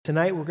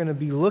Tonight we're going to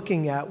be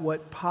looking at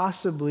what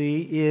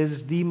possibly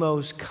is the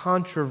most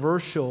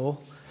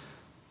controversial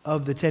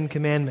of the Ten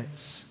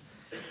Commandments.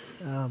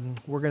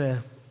 We're going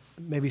to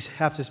maybe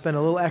have to spend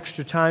a little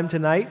extra time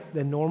tonight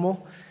than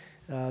normal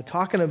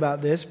talking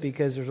about this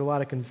because there's a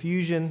lot of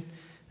confusion,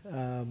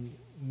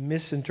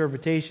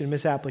 misinterpretation,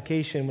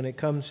 misapplication when it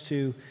comes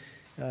to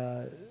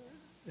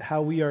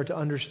how we are to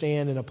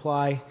understand and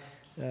apply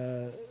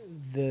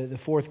the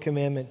fourth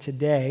commandment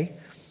today.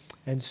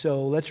 And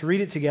so let's read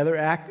it together.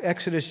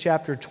 Exodus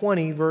chapter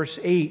 20, verse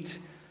 8.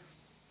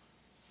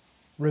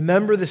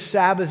 Remember the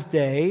Sabbath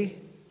day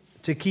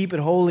to keep it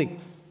holy.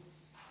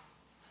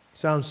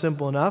 Sounds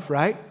simple enough,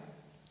 right?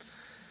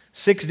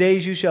 6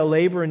 days you shall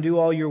labor and do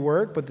all your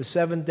work, but the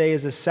seventh day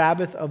is the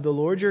Sabbath of the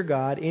Lord your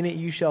God. In it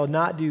you shall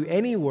not do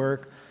any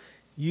work,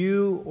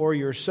 you or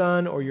your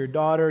son or your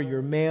daughter,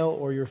 your male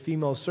or your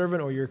female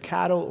servant or your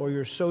cattle or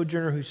your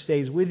sojourner who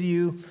stays with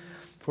you.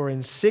 For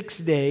in 6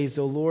 days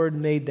the Lord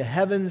made the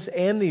heavens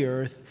and the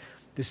earth,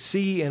 the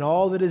sea and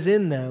all that is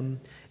in them,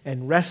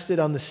 and rested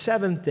on the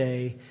seventh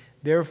day.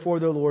 Therefore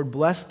the Lord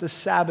blessed the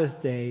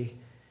Sabbath day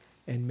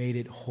and made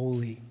it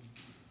holy.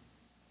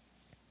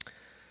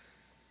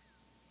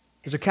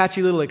 There's a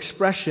catchy little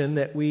expression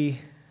that we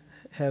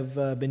have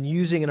been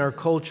using in our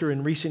culture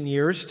in recent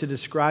years to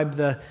describe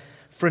the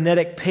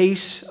frenetic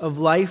pace of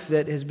life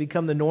that has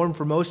become the norm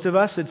for most of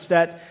us. It's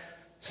that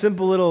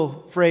simple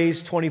little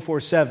phrase,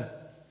 24/7.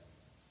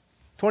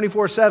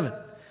 24/7.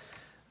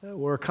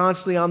 We're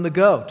constantly on the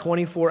go,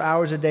 24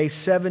 hours a day,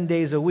 7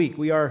 days a week.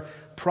 We are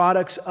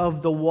products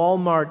of the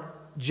Walmart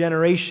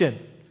generation.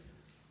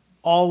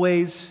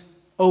 Always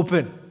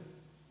open,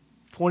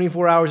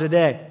 24 hours a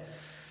day.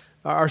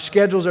 Our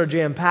schedules are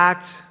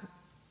jam-packed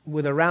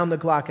with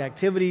around-the-clock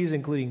activities,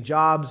 including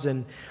jobs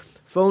and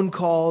phone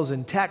calls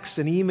and texts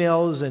and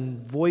emails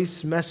and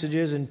voice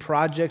messages and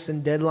projects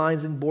and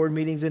deadlines and board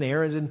meetings and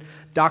errands and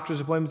doctor's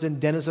appointments and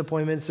dentist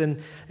appointments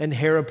and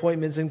hair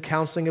appointments and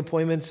counseling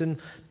appointments and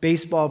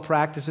baseball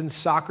practice and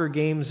soccer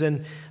games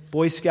and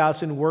Boy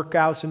Scouts and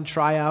workouts and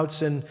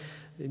tryouts and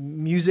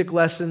music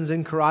lessons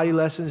and karate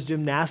lessons,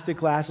 gymnastic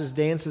classes,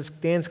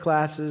 dance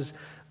classes,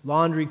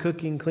 laundry,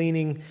 cooking,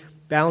 cleaning,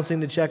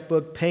 balancing the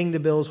checkbook, paying the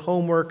bills,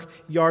 homework,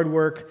 yard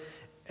work,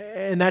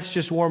 and that's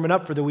just warming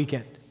up for the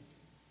weekend.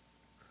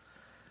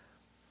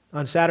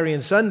 On Saturday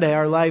and Sunday,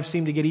 our lives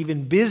seem to get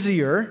even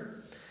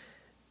busier,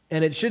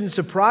 and it shouldn't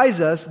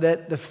surprise us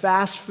that the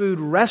fast food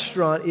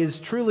restaurant is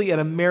truly an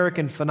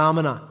American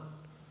phenomenon.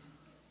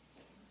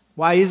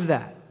 Why is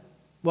that?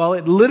 Well,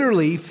 it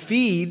literally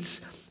feeds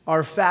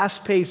our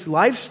fast-paced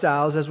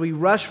lifestyles as we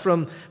rush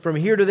from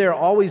here to there,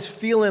 always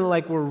feeling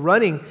like we're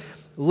running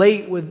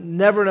late with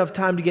never enough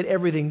time to get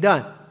everything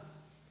done.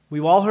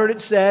 We've all heard it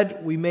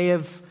said. We may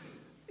have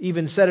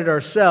even said it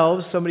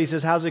ourselves. Somebody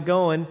says, "How's it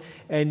going?"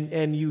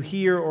 And you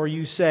hear or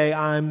you say,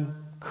 "I'm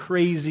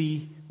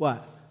crazy,"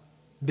 what?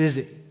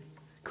 Busy.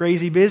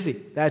 Crazy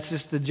busy. That's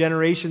just the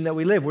generation that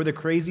we live. We're the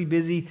crazy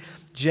busy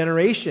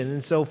generation.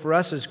 And so for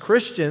us as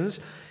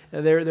Christians,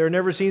 there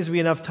never seems to be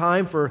enough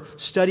time for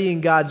studying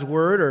God's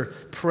Word or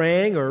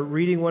praying or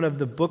reading one of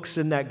the books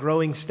in that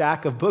growing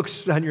stack of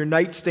books on your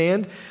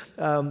nightstand,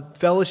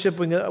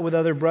 fellowshipping with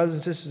other brothers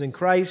and sisters in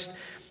Christ,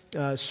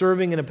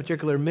 serving in a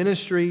particular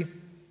ministry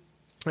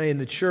in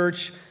the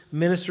church,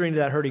 ministering to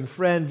that hurting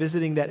friend,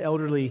 visiting that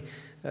elderly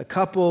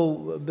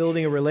couple,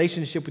 building a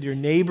relationship with your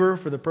neighbor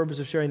for the purpose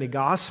of sharing the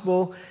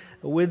gospel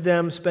with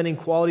them, spending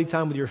quality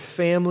time with your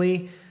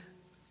family,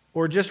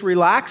 or just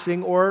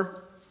relaxing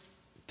or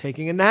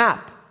taking a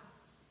nap,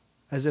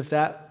 as if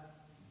that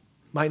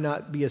might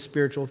not be a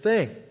spiritual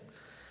thing.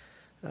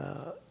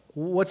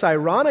 What's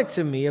ironic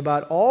to me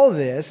about all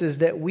this is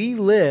that we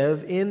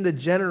live in the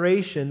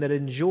generation that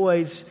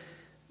enjoys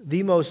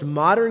the most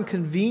modern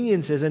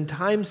conveniences and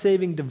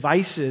time-saving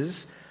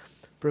devices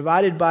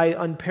provided by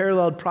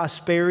unparalleled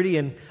prosperity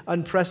and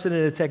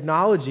unprecedented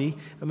technology.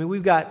 I mean,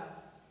 we've got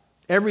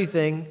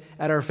everything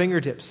at our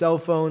fingertips, cell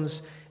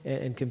phones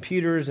and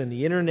computers and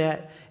the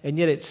internet, and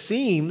yet it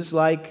seems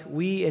like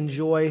we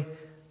enjoy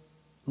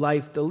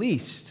life the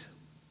least.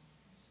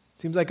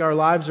 It seems like our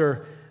lives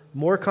are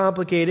more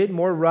complicated,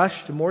 more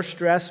rushed, more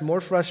stressed,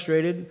 more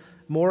frustrated,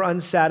 more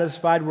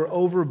unsatisfied. We're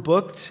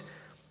overbooked,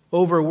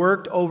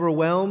 overworked,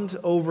 overwhelmed,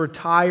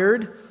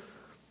 overtired.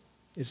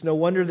 It's no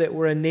wonder that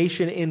we're a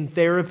nation in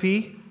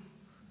therapy.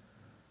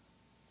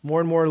 More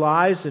and more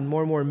lives and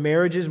more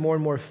marriages, more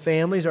and more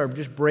families are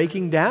just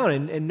breaking down,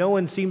 and no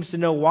one seems to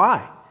know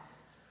why.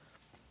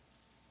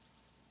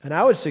 And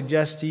I would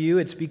suggest to you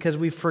it's because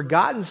we've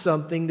forgotten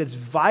something that's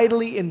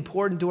vitally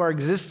important to our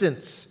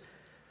existence.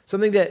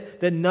 Something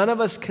that none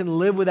of us can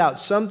live without.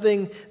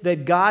 Something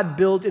that God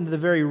built into the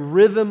very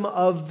rhythm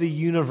of the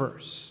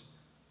universe.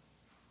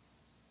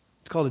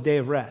 It's called a day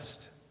of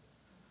rest.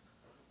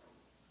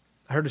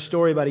 I heard a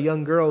story about a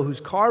young girl whose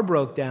car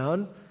broke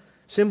down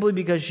simply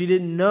because she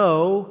didn't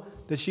know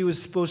that she was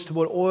supposed to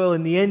put oil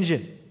in the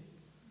engine.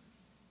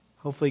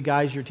 Hopefully,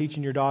 guys, you're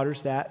teaching your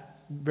daughters that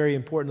very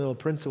important little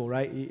principle,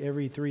 right?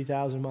 Every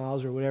 3,000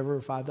 miles or whatever,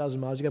 or 5,000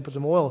 miles, you got to put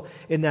some oil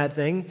in that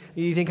thing.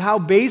 You think, how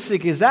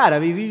basic is that? I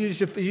mean,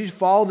 if you just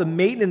follow the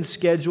maintenance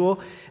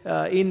schedule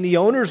in the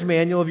owner's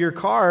manual of your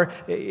car,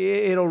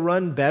 it'll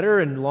run better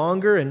and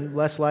longer and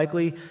less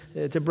likely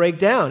to break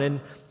down. And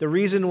the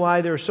reason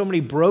why there are so many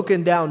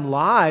broken down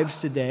lives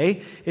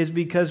today is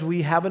because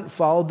we haven't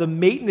followed the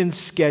maintenance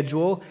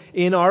schedule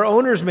in our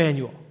owner's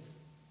manual.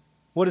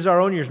 What is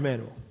our owner's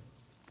manual?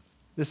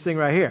 This thing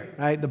right here,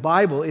 right? The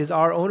Bible is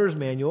our owner's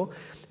manual,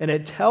 and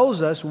it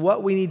tells us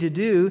what we need to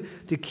do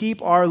to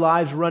keep our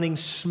lives running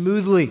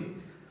smoothly.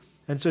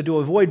 And so to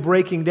avoid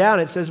breaking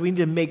down, it says we need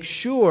to make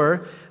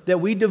sure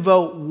that we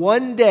devote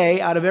one day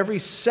out of every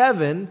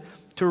 7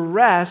 to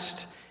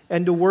rest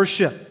and to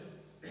worship.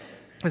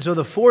 And so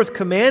the fourth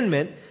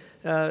commandment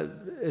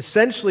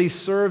essentially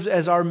serves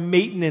as our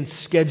maintenance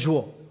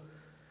schedule.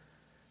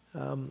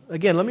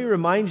 Again, let me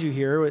remind you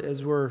here,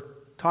 as we're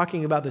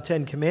talking about the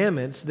Ten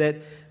Commandments,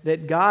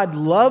 that God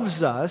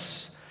loves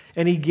us,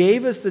 and He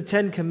gave us the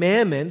Ten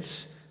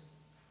Commandments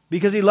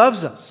because He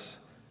loves us.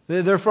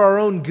 They're for our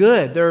own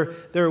good.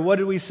 They're what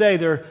did we say?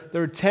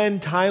 They're 10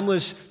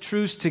 timeless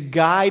truths to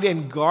guide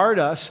and guard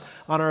us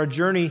on our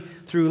journey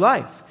through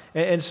life.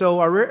 And so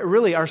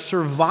our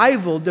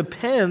survival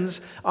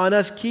depends on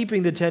us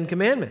keeping the Ten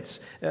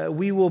Commandments.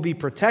 We will be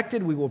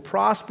protected, we will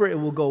prosper, it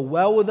will go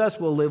well with us,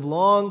 we'll live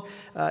long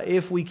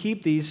if we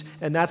keep these,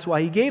 and that's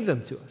why He gave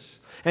them to us.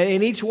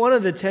 And each one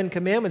of the Ten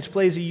Commandments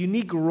plays a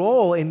unique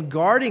role in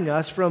guarding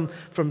us from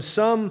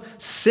some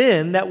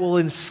sin that will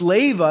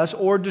enslave us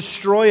or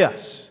destroy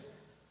us.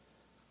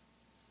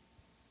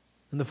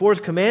 And the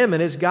fourth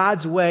commandment is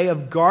God's way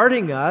of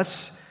guarding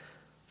us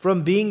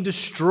from being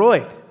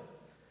destroyed,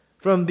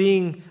 from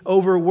being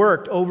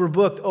overworked,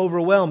 overbooked,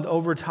 overwhelmed,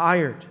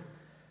 overtired.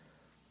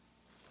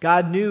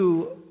 God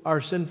knew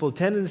our sinful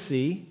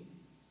tendency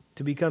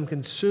to become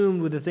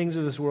consumed with the things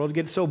of this world, to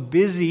get so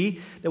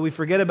busy that we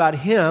forget about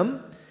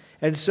Him.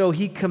 And so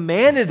He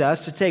commanded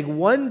us to take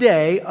one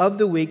day of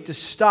the week to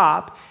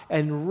stop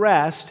and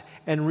rest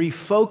and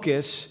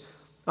refocus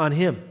on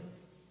Him.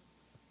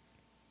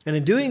 And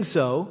in doing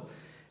so,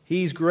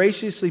 He's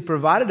graciously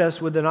provided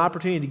us with an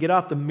opportunity to get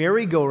off the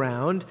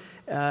merry-go-round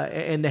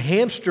and the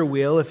hamster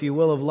wheel, if you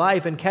will, of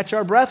life and catch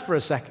our breath for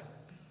a second.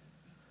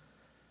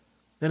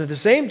 And at the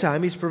same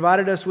time, He's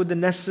provided us with the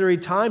necessary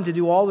time to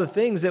do all the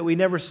things that we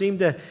never seem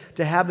to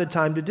have the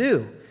time to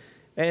do.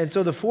 And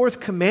so the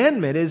fourth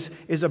commandment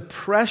is a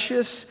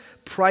precious,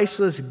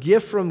 priceless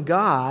gift from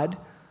God.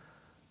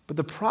 But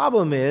the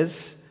problem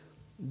is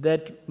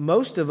that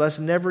most of us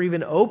never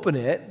even open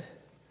it,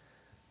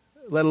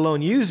 let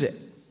alone use it.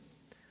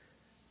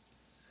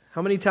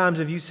 How many times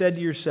have you said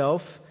to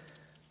yourself,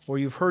 or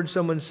you've heard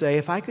someone say,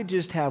 if I could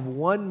just have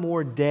one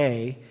more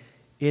day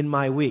in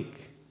my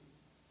week,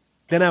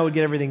 then I would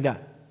get everything done?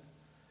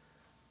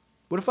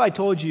 What if I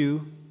told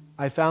you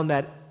I found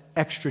that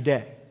extra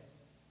day?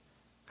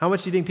 How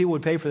much do you think people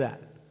would pay for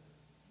that?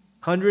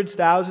 Hundreds,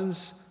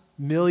 thousands,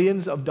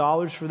 millions of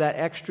dollars for that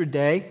extra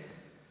day?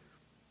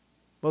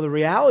 Well, the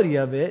reality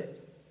of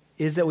it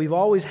is that we've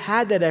always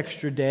had that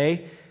extra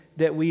day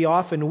that we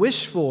often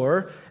wish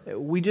for.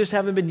 We just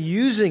haven't been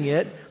using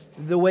it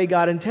the way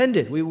God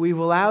intended. We've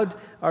allowed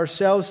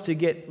ourselves to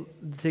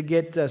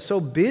get so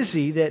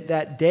busy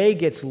that day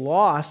gets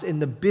lost in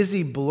the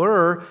busy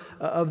blur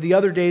of the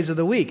other days of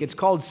the week. It's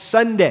called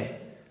Sunday.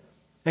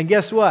 And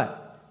guess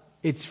what?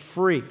 It's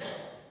free.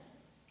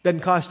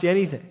 Doesn't cost you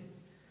anything.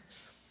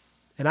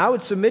 And I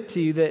would submit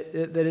to you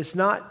that it's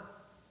not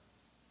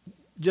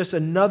just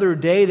another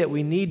day that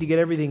we need to get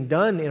everything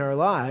done in our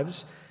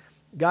lives.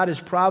 God has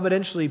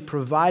providentially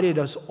provided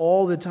us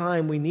all the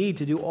time we need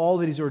to do all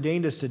that He's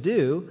ordained us to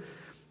do.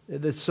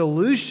 The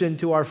solution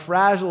to our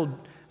frazzled,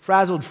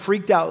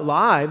 freaked out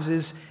lives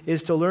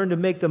is to learn to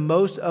make the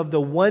most of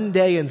the one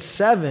day in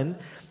 7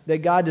 that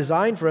God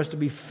designed for us to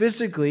be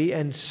physically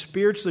and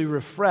spiritually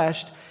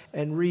refreshed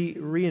and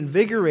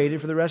reinvigorated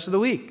for the rest of the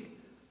week.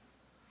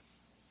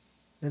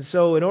 And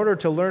so in order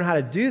to learn how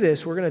to do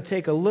this, we're going to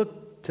take a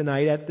look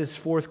tonight at this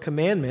fourth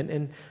commandment.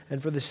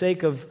 And for the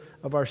sake of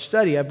our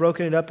study, I've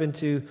broken it up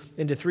into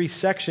 3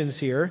 sections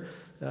here,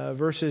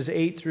 verses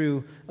 8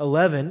 through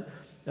 11.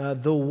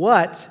 The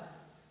what,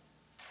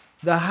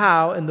 the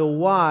how, and the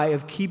why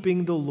of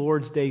keeping the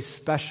Lord's Day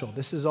special.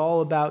 This is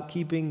all about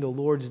keeping the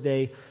Lord's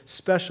Day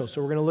special.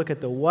 So we're going to look at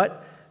the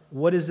what.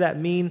 What does that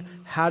mean?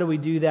 How do we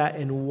do that?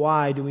 And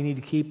why do we need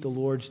to keep the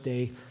Lord's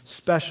Day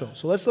special?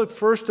 So let's look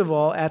first of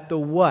all at the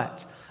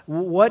what.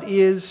 What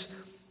is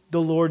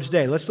the Lord's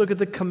Day? Let's look at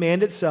the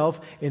command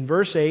itself. In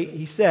verse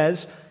 8,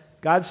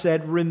 God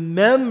said,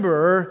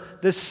 remember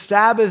the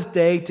Sabbath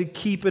day to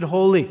keep it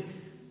holy.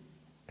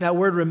 That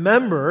word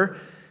remember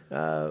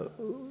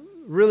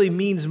really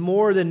means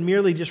more than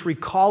merely just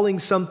recalling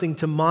something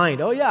to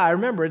mind. Oh yeah, I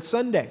remember, it's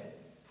Sunday.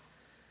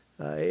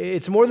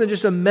 It's more than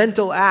just a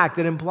mental act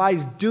that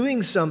implies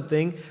doing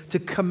something to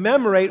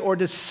commemorate or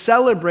to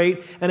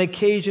celebrate an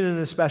occasion in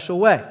a special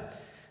way.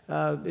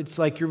 It's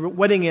like your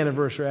wedding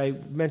anniversary. I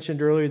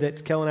mentioned earlier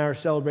that Kel and I are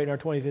celebrating our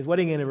 25th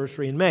wedding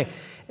anniversary in May.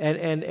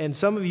 And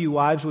some of you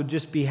wives would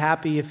just be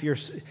happy if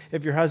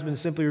your husband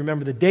simply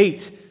remember the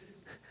date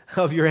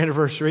of your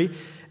anniversary.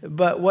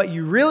 But what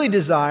you really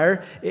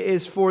desire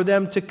is for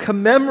them to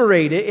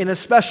commemorate it in a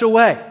special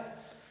way.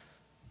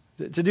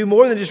 To do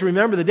more than just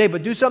remember the date,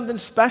 but do something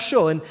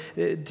special and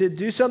to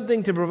do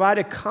something to provide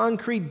a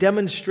concrete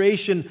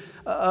demonstration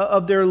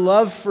of their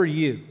love for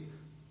you.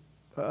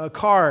 A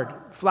card,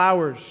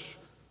 flowers,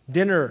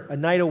 dinner, a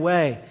night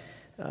away.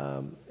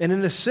 And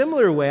in a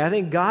similar way, I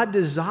think God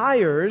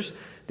desires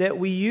that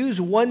we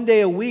use one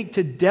day a week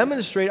to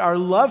demonstrate our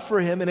love for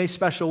Him in a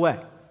special way.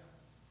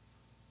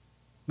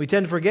 We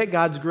tend to forget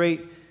God's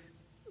great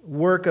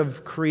work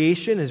of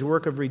creation, His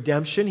work of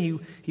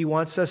redemption. He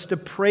wants us to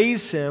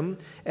praise Him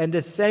and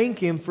to thank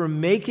Him for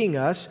making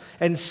us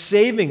and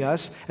saving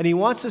us. And He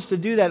wants us to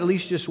do that at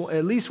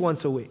least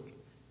once a week.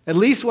 At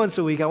least once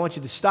a week, I want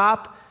you to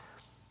stop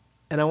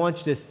and I want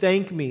you to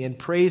thank me and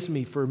praise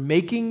me for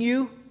making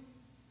you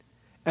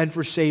and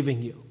for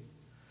saving you.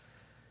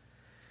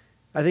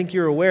 I think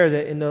you're aware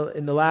that in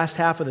the last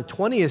half of the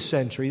 20th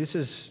century,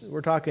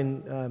 we're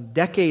talking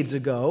decades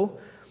ago,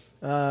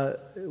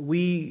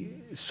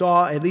 we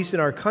saw, at least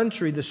in our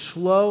country, the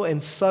slow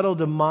and subtle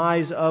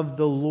demise of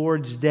the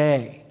Lord's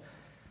Day,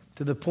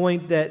 to the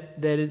point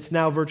that it's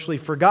now virtually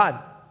forgotten.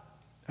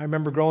 I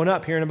remember growing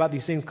up hearing about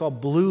these things called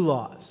blue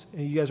laws.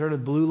 You guys heard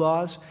of blue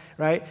laws,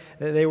 right?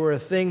 They were a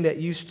thing that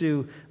used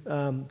to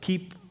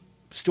keep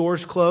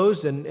stores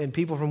closed and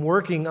people from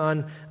working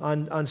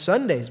on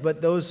Sundays.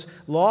 But those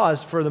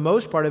laws, for the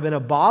most part, have been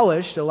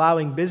abolished,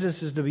 allowing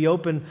businesses to be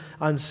open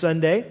on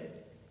Sunday.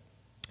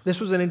 This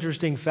was an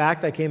interesting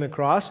fact I came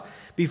across.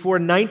 Before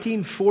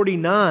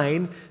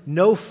 1949,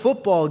 no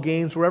football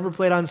games were ever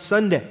played on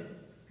Sunday.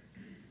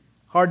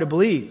 Hard to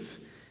believe.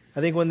 I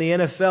think when the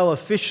NFL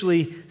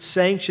officially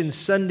sanctioned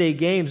Sunday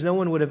games, no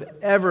one would have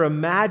ever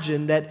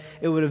imagined that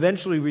it would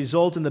eventually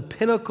result in the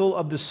pinnacle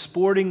of the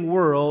sporting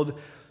world,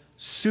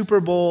 Super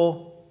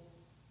Bowl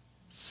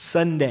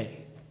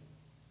Sunday.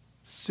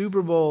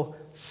 Super Bowl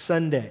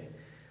Sunday.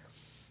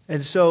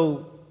 And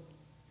so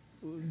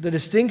the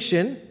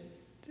distinction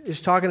is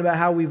talking about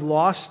how we've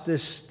lost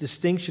this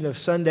distinction of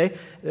Sunday.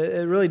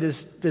 Really, the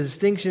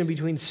distinction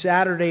between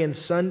Saturday and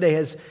Sunday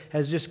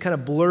has just kind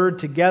of blurred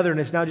together,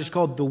 and it's now just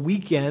called the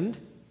weekend.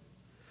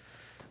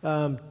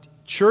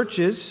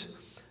 Churches,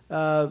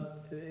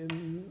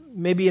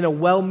 maybe in a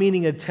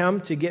well-meaning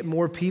attempt to get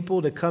more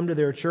people to come to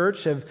their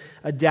church, have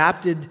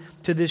adapted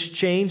to this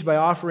change by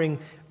offering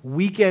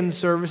weekend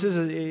services,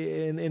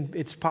 and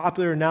it's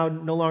popular now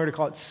no longer to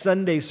call it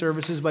Sunday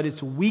services, but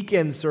it's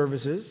weekend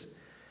services.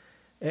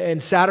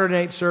 And Saturday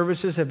night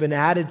services have been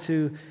added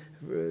to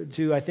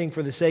I think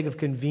for the sake of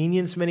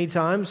convenience many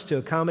times, to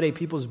accommodate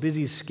people's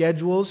busy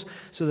schedules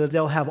so that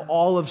they'll have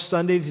all of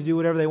Sunday to do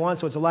whatever they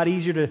want. So it's a lot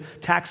easier to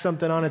tack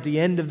something on at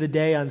the end of the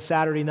day on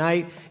Saturday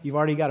night. You've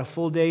already got a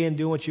full day in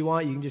doing what you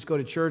want. You can just go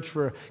to church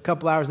for a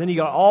couple hours. Then you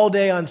got all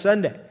day on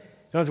Sunday.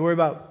 You don't have to worry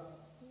about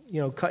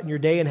cutting your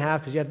day in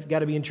half because you've got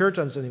to be in church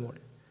on Sunday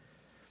morning.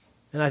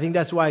 And I think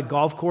that's why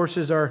golf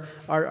courses are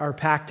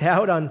packed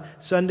out on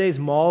Sundays.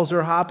 Malls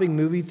are hopping.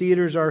 Movie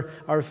theaters are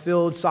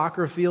filled.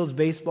 Soccer fields,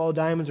 baseball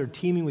diamonds are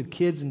teeming with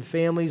kids and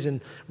families.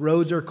 And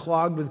roads are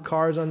clogged with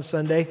cars on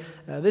Sunday.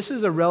 This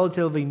is a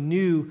relatively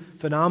new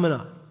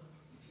phenomenon.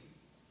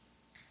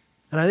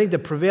 And I think the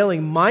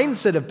prevailing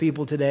mindset of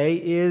people today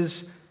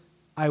is,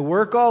 I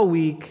work all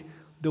week.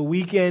 The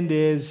weekend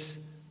is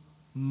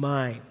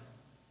mine.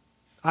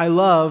 I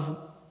love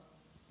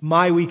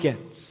my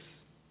weekends.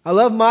 I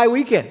love my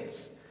weekends.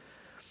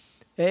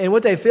 And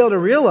what they fail to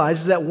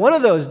realize is that one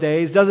of those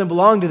days doesn't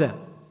belong to them.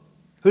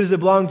 Who does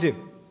it belong to?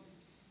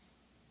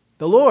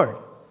 The Lord.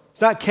 It's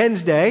not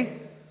Ken's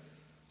day.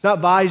 It's not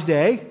Vi's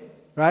day,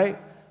 right?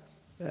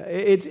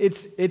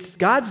 It's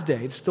God's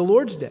day. It's the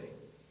Lord's day.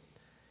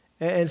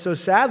 And so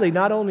sadly,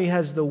 not only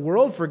has the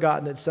world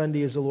forgotten that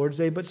Sunday is the Lord's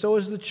day, but so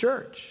has the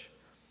church.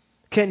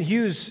 Kent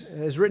Hughes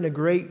has written a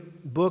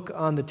great book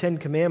on the Ten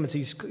Commandments.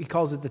 He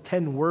calls it the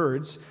 10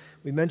 Words.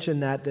 We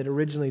mentioned that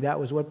originally that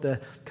was what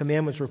the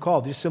commandments were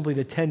called, just simply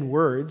the 10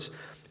 words.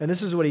 And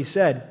this is what he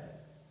said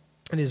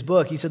in his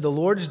book. He said, the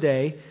Lord's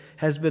Day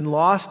has been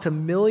lost to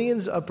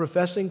millions of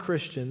professing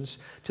Christians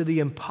to the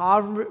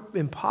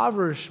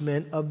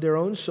impoverishment of their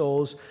own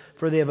souls,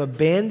 for they have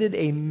abandoned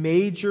a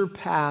major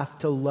path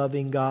to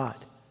loving God.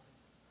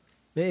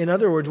 In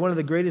other words, one of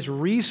the greatest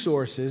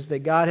resources that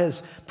God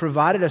has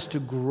provided us to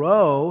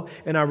grow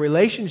in our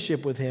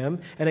relationship with Him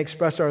and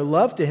express our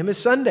love to Him is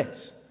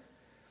Sundays.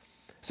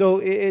 So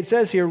it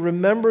says here,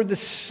 remember the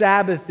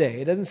Sabbath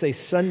day. It doesn't say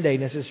Sunday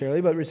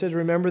necessarily, but it says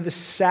remember the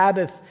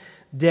Sabbath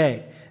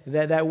day.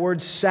 That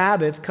word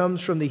Sabbath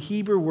comes from the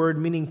Hebrew word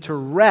meaning to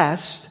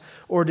rest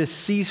or to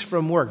cease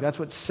from work. That's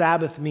what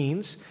Sabbath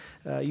means.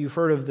 You've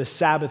heard of the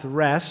Sabbath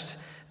rest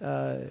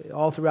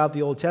all throughout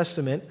the Old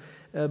Testament.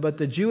 But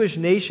the Jewish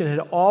nation had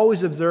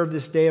always observed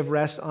this day of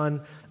rest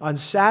on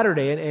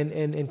Saturday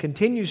and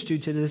continues to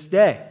this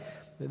day.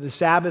 The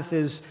Sabbath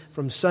is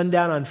from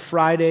sundown on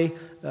Friday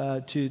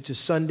to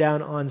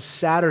sundown on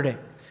Saturday.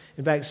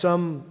 In fact,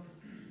 some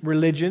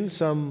religions,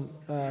 some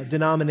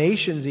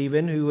denominations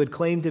even, who would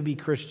claim to be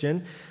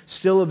Christian,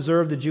 still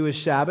observe the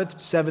Jewish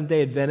Sabbath.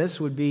 Seventh-day Adventists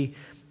would be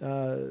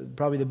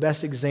probably the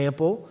best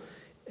example.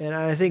 And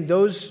I think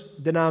those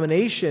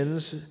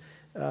denominations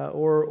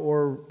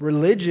or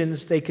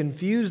religions, they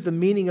confuse the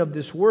meaning of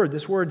this word.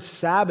 This word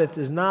Sabbath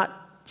is not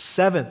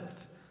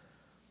seventh.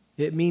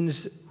 It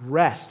means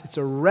rest. It's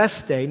a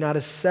rest day, not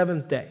a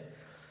seventh day.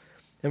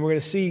 And we're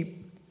going to see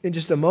in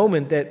just a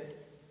moment that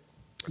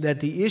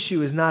the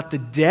issue is not the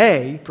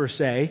day per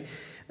se,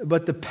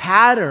 but the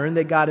pattern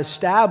that God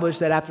established,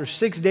 that after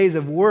 6 days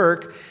of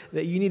work,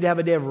 that you need to have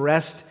a day of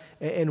rest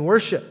and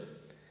worship.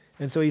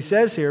 And so he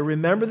says here,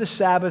 remember the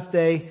Sabbath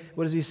day.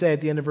 What does he say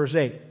at the end of verse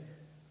 8?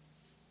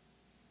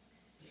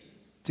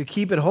 To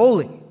keep it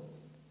holy.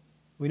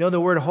 We know the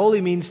word holy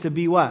means to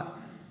be what?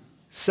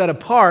 Set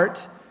apart.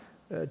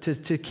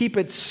 To keep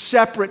it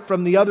separate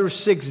from the other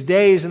 6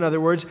 days, in other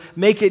words,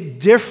 make it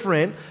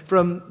different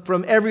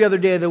from every other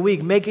day of the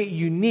week. Make it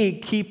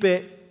unique. Keep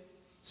it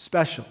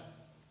special.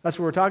 That's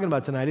what we're talking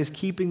about tonight, is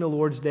keeping the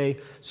Lord's Day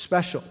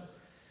special.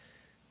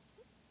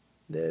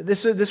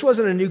 This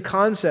wasn't a new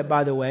concept,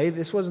 by the way.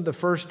 This wasn't the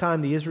first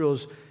time the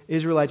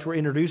Israelites were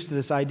introduced to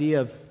this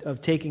idea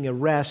of taking a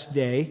rest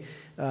day.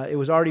 It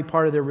was already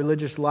part of their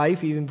religious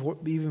life, even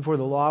before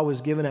the law was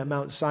given at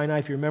Mount Sinai.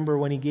 If you remember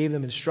when he gave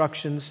them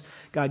instructions,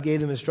 God gave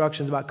them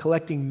instructions about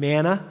collecting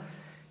manna.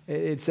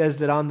 It says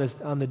that on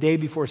the day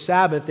before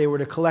Sabbath, they were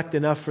to collect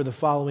enough for the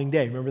following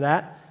day. Remember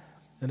that?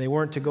 And they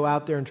weren't to go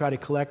out there and try to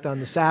collect on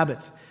the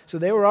Sabbath. So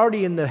they were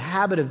already in the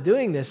habit of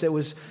doing this. It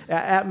was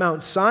at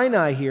Mount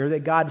Sinai here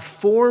that God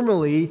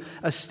formally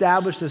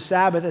established the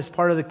Sabbath as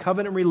part of the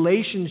covenant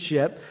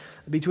relationship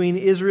between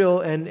Israel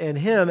and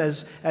him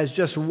as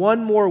just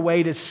one more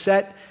way to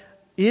set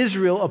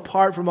Israel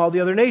apart from all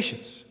the other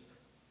nations.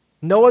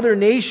 No other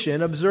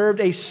nation observed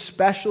a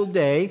special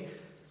day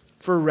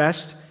for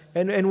rest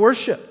and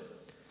worship.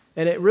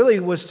 And it really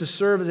was to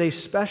serve as a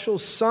special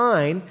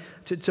sign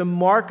to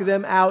mark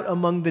them out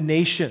among the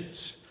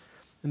nations.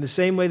 In the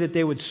same way that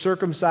they would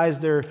circumcise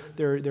their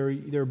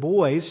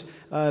boys,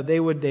 they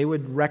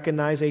would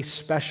recognize a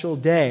special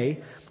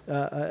day,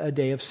 a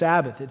day of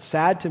Sabbath. It's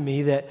sad to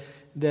me that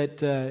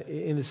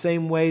in the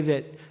same way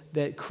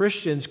that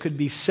Christians could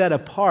be set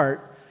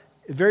apart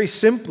very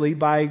simply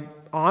by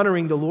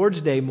honoring the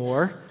Lord's Day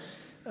more,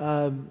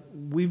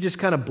 we've just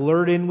kind of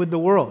blurred in with the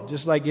world,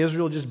 just like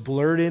Israel just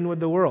blurred in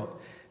with the world.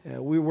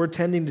 We're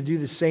tending to do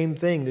the same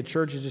thing. The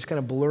church is just kind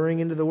of blurring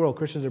into the world.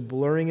 Christians are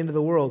blurring into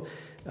the world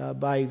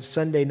by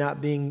Sunday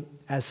not being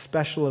as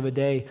special of a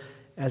day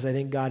as I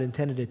think God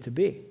intended it to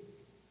be.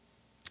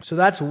 So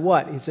that's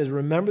what? He says,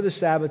 remember the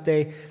Sabbath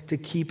day to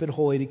keep it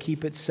holy, to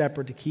keep it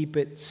separate, to keep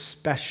it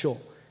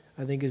special,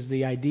 I think is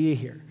the idea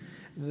here.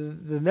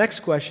 The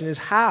next question is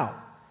how?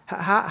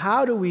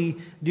 How do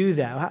we do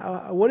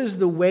that? What is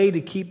the way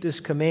to keep this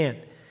command?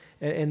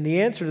 And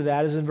the answer to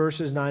that is in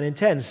verses 9 and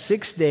 10.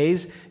 6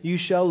 days you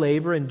shall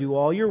labor and do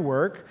all your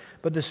work,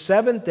 but the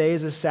seventh day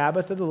is the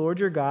Sabbath of the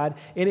Lord your God.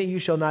 In it you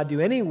shall not do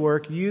any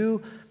work,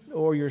 you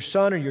or your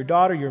son or your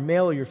daughter, your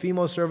male or your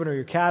female servant or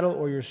your cattle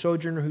or your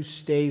sojourner who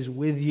stays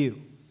with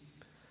you.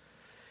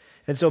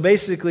 And so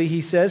basically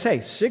he says, hey,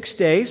 6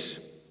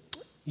 days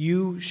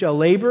you shall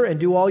labor and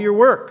do all your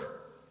work.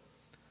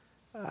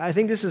 I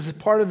think this is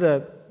part of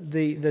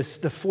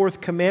the fourth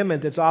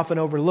commandment that's often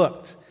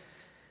overlooked.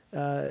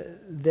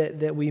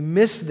 That we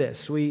miss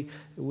this. We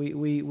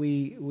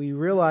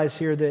realize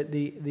here that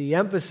the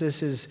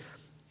emphasis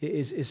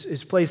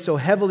is placed so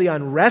heavily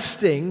on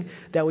resting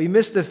that we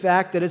miss the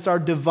fact that it's our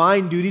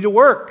divine duty to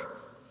work.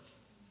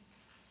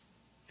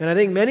 And I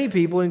think many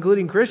people,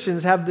 including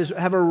Christians,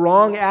 have a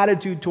wrong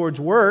attitude towards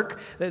work,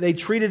 that they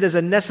treat it as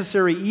a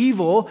necessary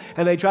evil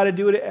and they try to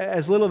do it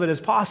as little of it as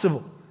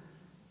possible.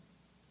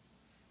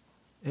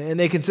 And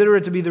they consider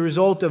it to be the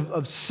result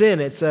of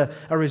sin. It's a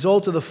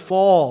result of the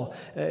fall.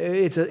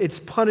 It's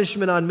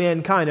punishment on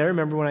mankind. I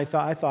remember when I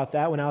thought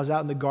that when I was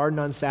out in the garden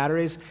on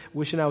Saturdays,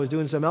 wishing I was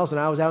doing something else, and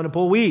I was having to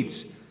pull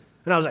weeds.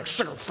 And I was like,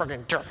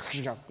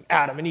 freaking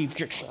Adam and Eve,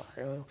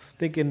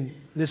 thinking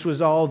this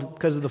was all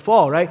because of the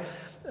fall, right?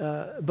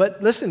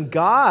 But listen,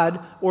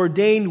 God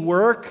ordained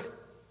work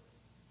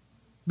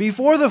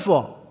before the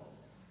fall.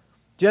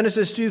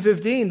 Genesis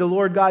 2:15, the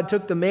Lord God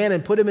took the man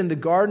and put him in the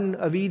Garden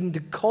of Eden to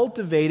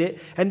cultivate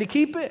it and to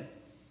keep it.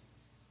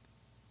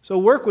 So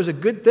work was a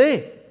good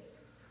thing.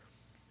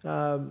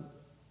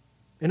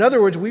 In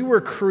other words, we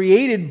were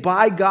created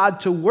by God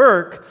to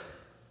work,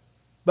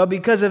 but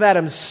because of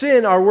Adam's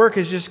sin, our work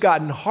has just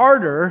gotten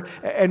harder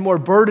and more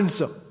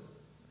burdensome.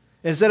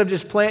 Instead of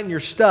just planting your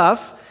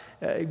stuff,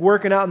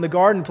 working out in the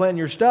garden, planting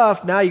your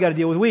stuff, now you got to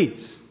deal with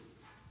weeds,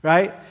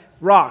 right?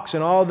 Rocks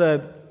and all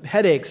the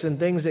headaches and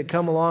things that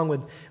come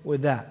along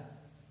with that.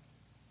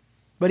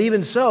 But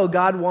even so,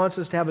 God wants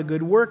us to have a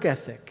good work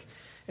ethic.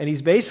 And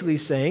he's basically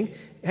saying,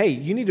 hey,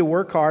 you need to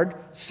work hard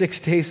 6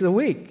 days of the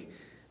week.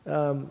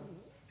 And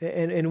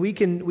we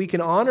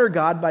can honor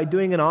God by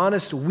doing an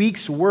honest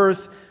week's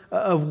worth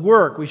of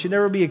work. We should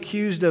never be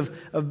accused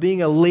of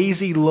being a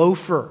lazy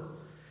loafer.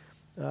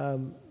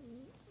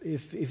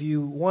 If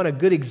you want a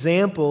good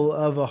example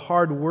of a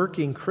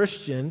hardworking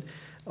Christian,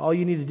 all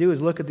you need to do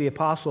is look at the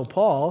Apostle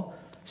Paul,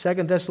 2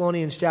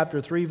 Thessalonians chapter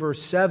 3,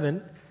 verse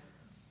 7.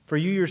 For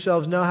you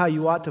yourselves know how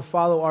you ought to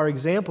follow our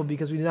example,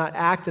 because we did not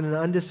act in an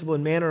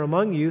undisciplined manner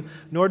among you,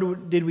 nor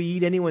did we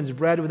eat anyone's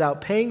bread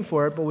without paying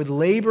for it, but with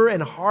labor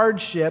and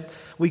hardship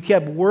we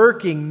kept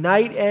working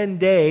night and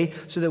day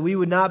so that we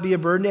would not be a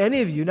burden to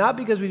any of you, not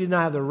because we did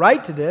not have the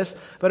right to this,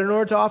 but in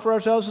order to offer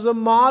ourselves as a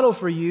model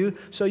for you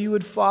so you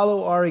would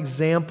follow our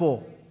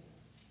example.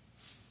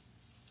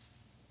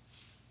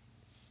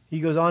 He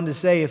goes on to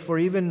say, for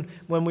even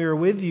when we were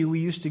with you, we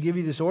used to give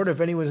you this order,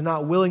 if anyone is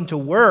not willing to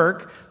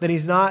work, then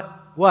he's not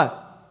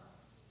what?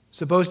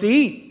 Supposed to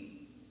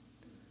eat.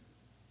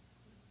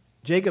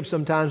 Jacob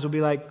sometimes will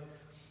be like,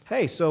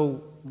 hey,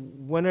 so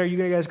when are you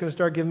guys going to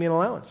start giving me an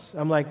allowance?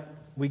 I'm like,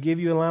 we give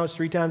you an allowance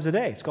 3 times a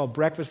day. It's called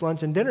breakfast,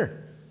 lunch, and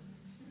dinner.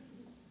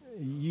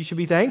 You should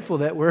be thankful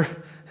that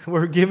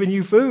we're giving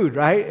you food,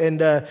 right?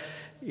 And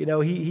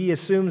he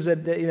assumes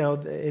that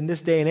in this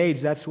day and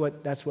age that's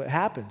what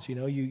happens.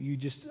 You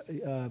just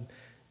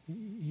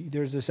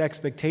there's this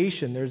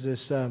expectation. There's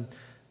this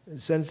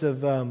sense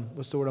of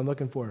what's the word I'm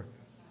looking for?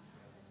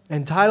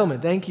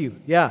 Entitlement. Thank you.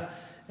 Yeah.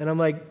 And I'm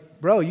like,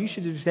 bro, you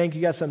should just think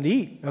you got something to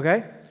eat,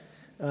 okay?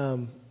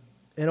 And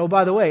oh,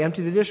 by the way,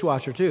 empty the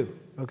dishwasher too,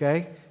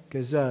 okay?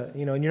 Because and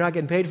you're not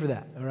getting paid for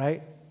that, all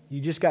right?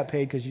 You just got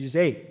paid because you just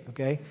ate,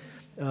 okay?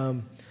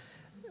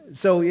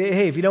 So,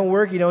 hey, if you don't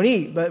work, you don't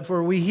eat. But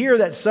for we hear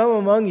that some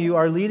among you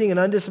are leading an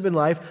undisciplined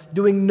life,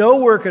 doing no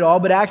work at all,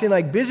 but acting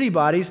like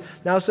busybodies.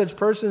 Now such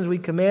persons we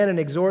command and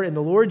exhort in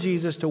the Lord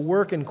Jesus to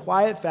work in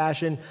quiet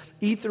fashion,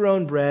 eat their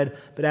own bread.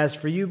 But as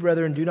for you,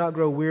 brethren, do not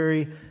grow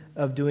weary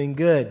of doing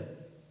good.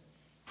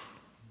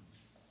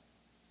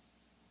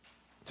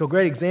 So,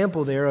 great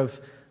example there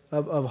of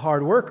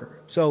hard worker.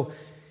 So,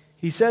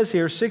 he says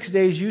here, 6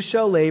 days you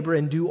shall labor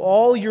and do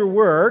all your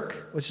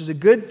work, which is a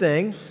good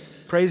thing.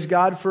 Praise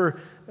God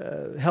for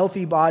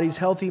healthy bodies,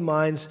 healthy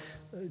minds,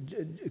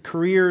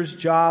 careers,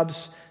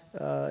 jobs,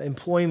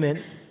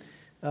 employment.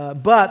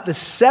 But the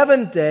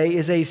 7th day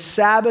is a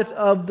Sabbath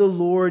of the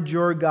Lord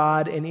your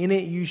God, and in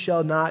it you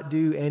shall not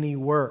do any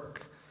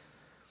work.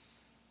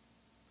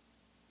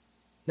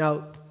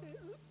 Now,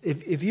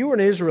 if you were an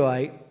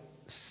Israelite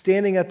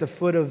standing at the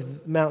foot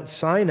of Mount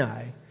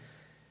Sinai,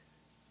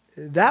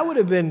 that would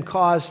have been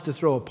cause to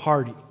throw a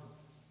party.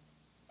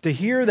 To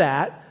hear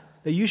that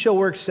you shall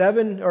work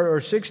 7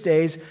 or 6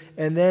 days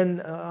and then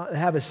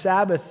have a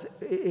Sabbath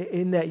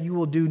in that you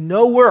will do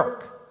no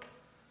work.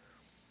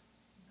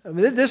 I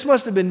mean, this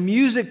must have been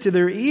music to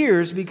their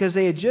ears because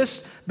they had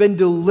just been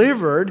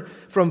delivered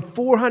from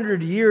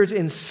 400 years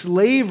in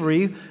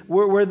slavery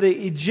where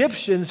the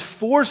Egyptians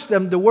forced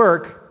them to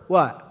work,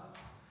 what?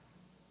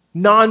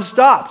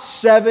 Non-stop,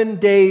 7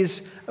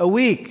 days a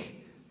week.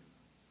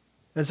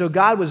 And so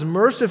God was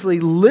mercifully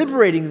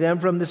liberating them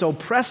from this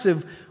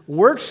oppressive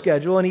work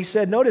schedule, and he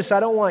said, notice, I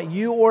don't want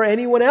you or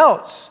anyone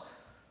else.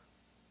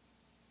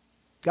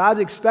 God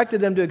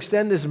expected them to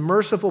extend this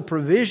merciful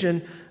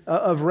provision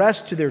of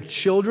rest to their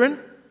children,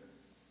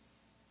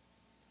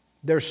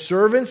 their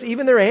servants,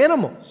 even their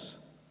animals.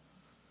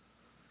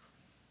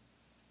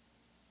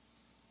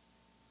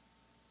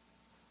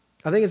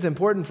 I think it's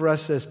important for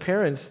us as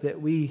parents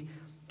that we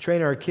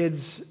train our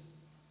kids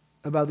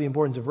about the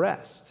importance of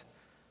rest.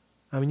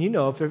 I mean,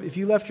 if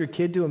you left your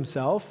kid to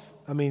himself,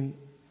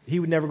 he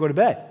would never go to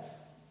bed.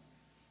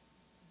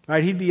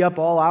 Right? He'd be up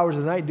all hours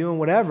of the night doing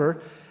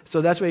whatever.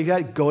 So that's why you got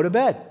to go to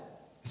bed.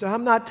 So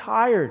I'm not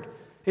tired.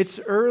 It's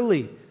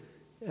early.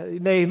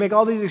 They make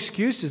all these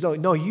excuses. Oh,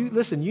 no, you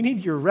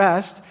need your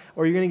rest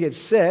or you're going to get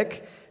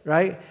sick,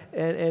 right?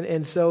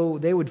 And so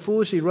they would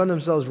foolishly run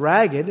themselves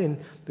ragged. And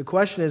the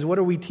question is, what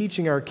are we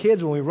teaching our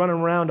kids when we run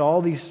around to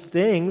all these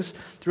things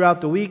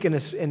throughout the week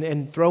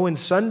and throw in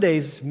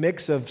Sunday's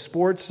mix of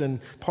sports and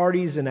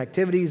parties and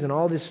activities and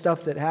all this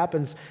stuff that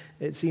happens,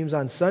 it seems,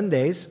 on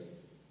Sundays?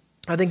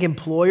 I think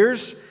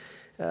employers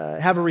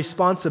have a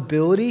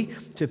responsibility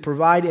to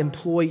provide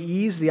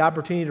employees the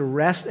opportunity to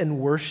rest and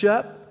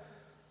worship.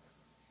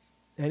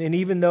 And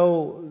even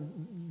though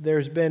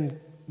there's been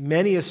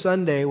many a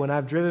Sunday when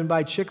I've driven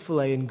by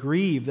Chick-fil-A and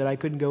grieved that I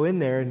couldn't go in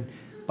there and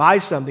buy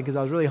something because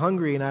I was really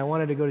hungry and I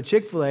wanted to go to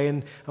Chick-fil-A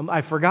and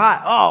I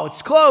forgot,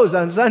 it's closed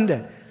on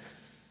Sunday.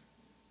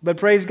 But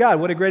praise God,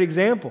 what a great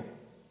example.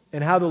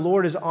 And how the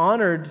Lord has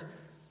honored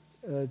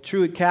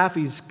Truett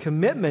Caffey's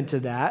commitment to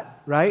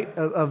that, right?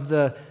 Of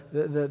the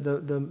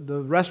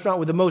restaurant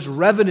with the most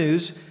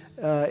revenues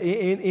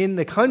in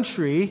the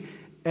country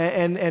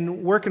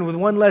and working with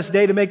one less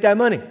day to make that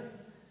money.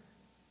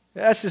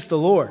 That's just the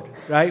Lord,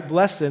 right?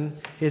 Blessing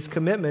his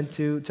commitment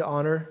to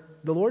honor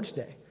the Lord's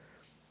Day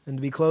and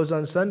to be closed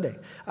on Sunday.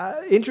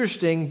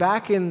 Interesting,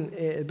 back in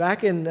the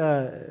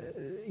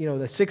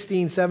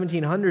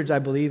 1700s, I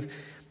believe,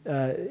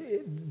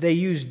 they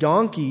used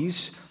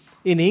donkeys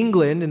in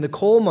England in the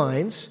coal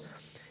mines,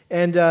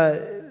 and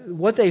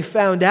what they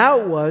found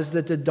out was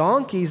that the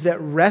donkeys that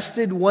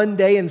rested one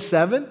day in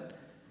 7,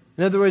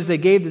 in other words, they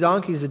gave the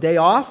donkeys a day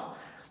off,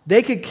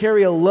 they could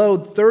carry a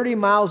load 30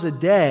 miles a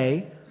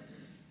day,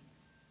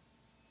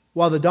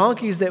 while the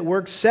donkeys that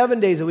worked 7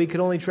 days a week could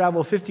only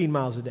travel 15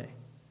 miles a day.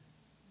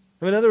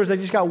 In other words, they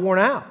just got worn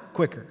out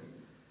quicker.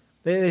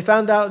 They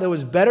found out that it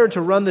was better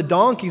to run the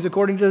donkeys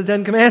according to the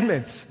 10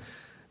 Commandments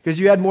because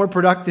you had more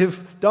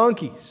productive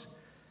donkeys.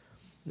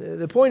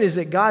 The point is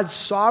that God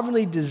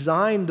sovereignly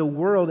designed the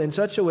world in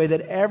such a way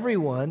that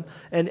everyone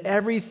and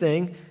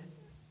everything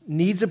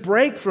needs a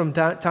break from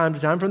time to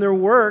time from their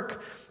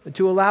work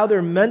to allow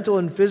their mental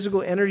and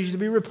physical energies to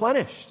be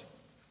replenished.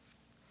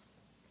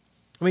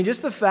 I mean,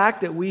 just the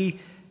fact that we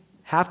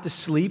have to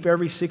sleep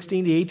every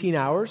 16 to 18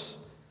 hours,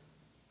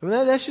 I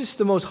mean, that's just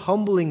the most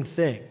humbling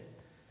thing.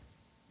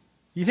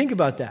 You think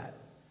about that.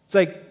 It's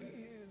like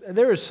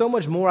there is so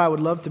much more I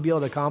would love to be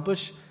able to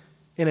accomplish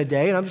in a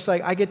day, and I'm just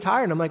like, I get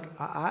tired, and I'm like,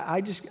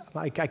 I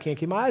can't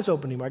keep my eyes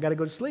open anymore. I got to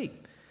go to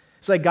sleep.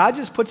 It's like God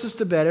just puts us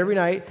to bed every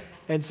night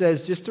and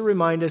says, just to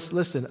remind us,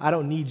 listen, I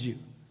don't need you,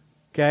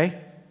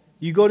 okay?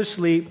 You go to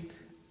sleep,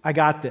 I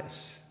got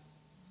this.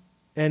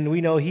 And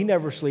we know He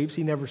never sleeps,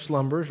 He never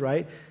slumbers,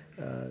 right?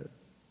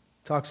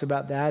 Talks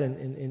about that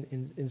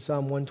in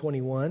Psalm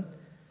 121.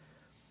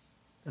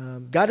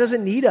 God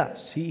doesn't need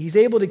us. He's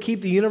able to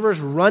keep the universe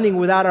running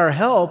without our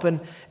help,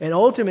 and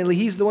ultimately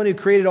He's the one who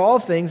created all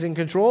things and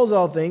controls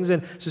all things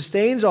and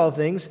sustains all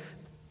things,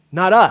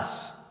 not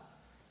us.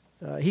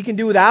 He can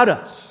do without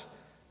us,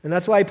 and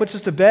that's why He puts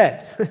us to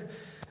bed.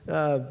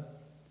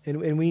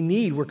 And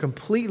we're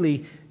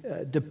completely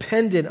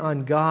dependent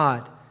on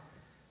God,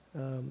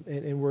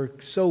 and we're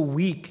so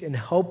weak and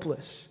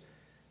helpless.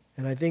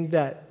 And I think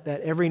that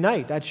every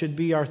night that should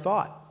be our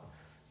thought.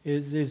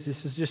 This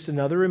is just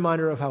another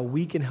reminder of how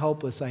weak and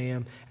helpless I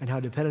am and how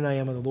dependent I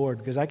am on the Lord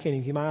because I can't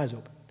even keep my eyes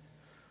open.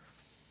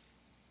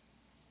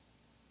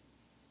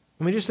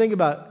 I mean, just think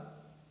about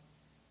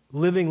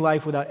living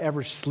life without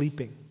ever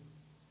sleeping.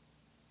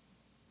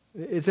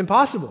 It's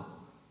impossible.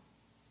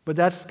 But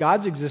that's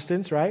God's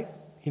existence, right?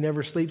 He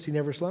never sleeps, He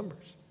never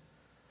slumbers.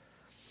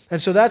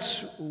 And so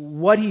that's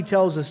what He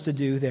tells us to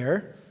do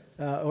there.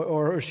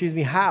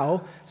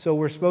 How. So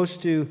we're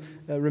supposed to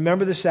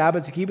remember the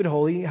Sabbath to keep it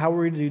holy. How are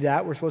we to do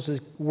that? We're supposed to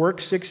work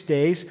 6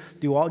 days,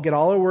 get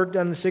all our work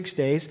done in 6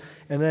 days,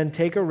 and then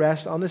take a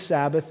rest on the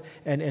Sabbath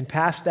and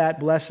pass that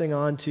blessing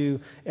on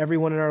to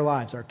everyone in our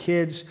lives, our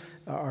kids,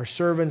 our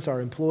servants, our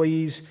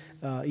employees,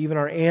 even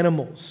our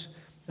animals,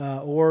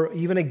 or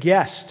even a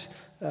guest,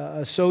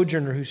 a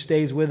sojourner who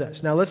stays with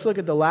us. Now let's look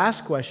at the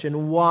last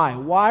question, why?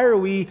 Why are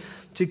we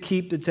to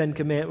keep the 10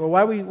 Commandments? Or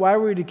why are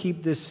we to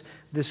keep this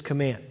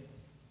command?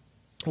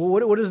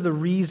 Well, what is the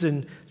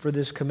reason for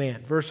this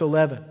command? Verse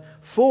 11.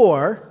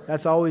 For,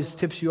 that's always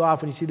tips you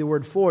off when you see the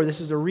word for.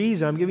 This is the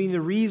reason. I'm giving you the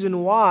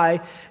reason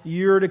why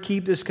you're to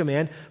keep this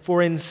command.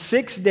 For in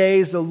 6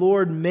 days the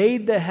Lord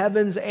made the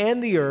heavens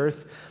and the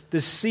earth,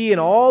 the sea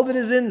and all that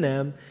is in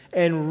them,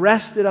 and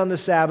rested on the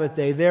Sabbath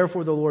day.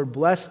 Therefore the Lord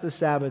blessed the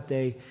Sabbath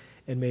day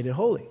and made it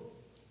holy.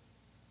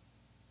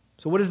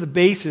 So what is the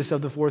basis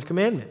of the fourth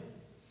commandment?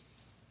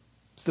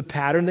 It's the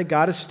pattern that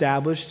God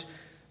established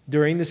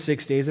during the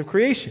 6 days of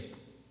creation.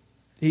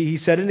 He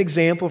set an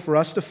example for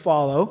us to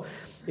follow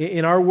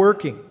in our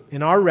working,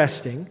 in our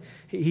resting.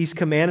 He's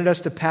commanded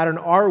us to pattern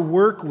our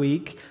work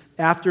week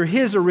after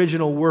His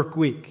original work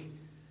week.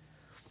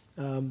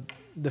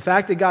 The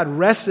fact that God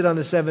rested on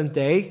the seventh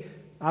day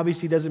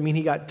obviously doesn't mean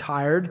He got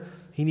tired.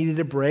 He needed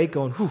a break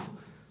going, whew,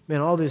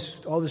 man, all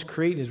this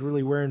creating is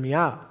really wearing me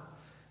out.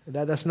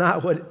 That's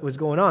not what was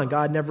going on.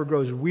 God never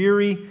grows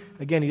weary.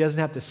 Again, He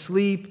doesn't have to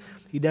sleep.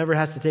 He never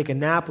has to take a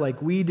nap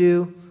like we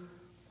do.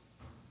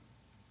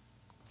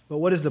 But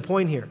what is the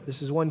point here?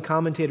 This is one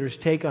commentator's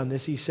take on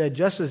this. He said,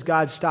 just as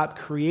God stopped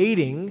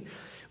creating,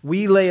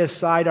 we lay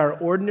aside our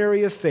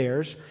ordinary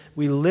affairs,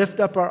 we lift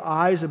up our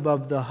eyes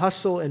above the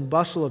hustle and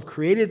bustle of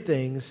created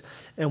things,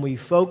 and we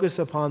focus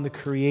upon the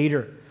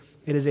Creator.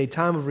 It is a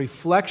time of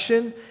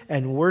reflection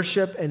and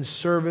worship and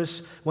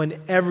service when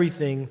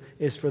everything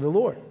is for the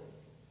Lord.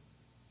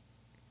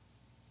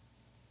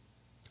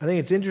 I think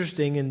it's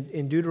interesting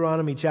in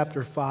Deuteronomy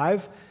chapter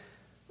 5,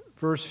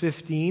 verse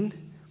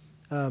 15,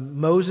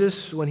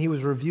 Moses, when he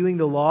was reviewing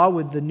the law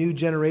with the new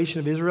generation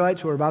of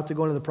Israelites who are about to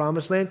go into the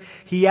promised land,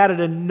 he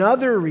added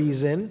another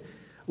reason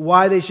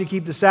why they should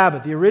keep the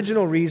Sabbath. The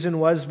original reason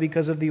was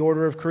because of the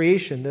order of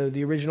creation,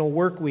 the original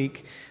work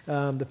week,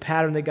 the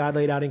pattern that God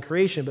laid out in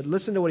creation. But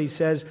listen to what he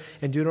says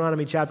in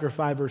Deuteronomy chapter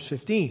 5, verse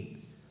 15.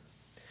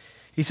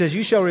 He says,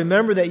 you shall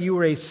remember that you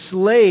were a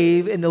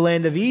slave in the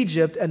land of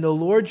Egypt, and the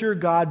Lord your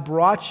God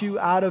brought you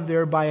out of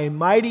there by a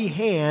mighty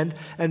hand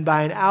and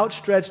by an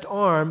outstretched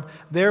arm.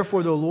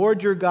 Therefore the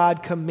Lord your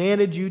God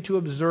commanded you to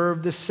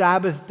observe the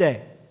Sabbath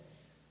day.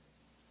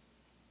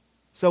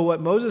 So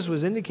what Moses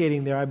was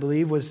indicating there, I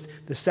believe, was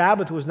the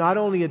Sabbath was not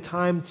only a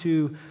time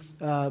to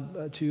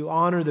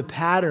honor the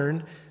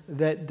pattern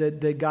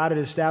that God had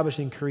established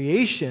in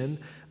creation,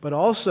 but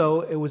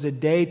also it was a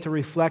day to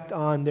reflect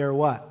on their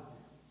what?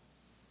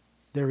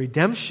 Their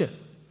redemption.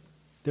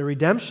 Their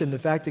redemption, the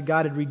fact that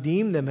God had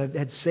redeemed them,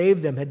 had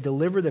saved them, had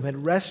delivered them,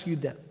 had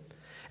rescued them.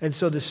 And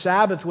so the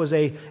Sabbath was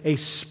a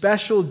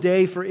special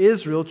day for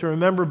Israel to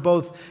remember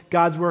both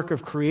God's work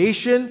of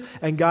creation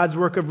and God's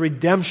work of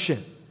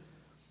redemption,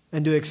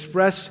 and to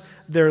express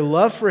their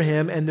love for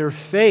Him and their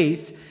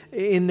faith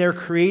in their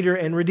Creator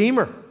and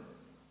Redeemer.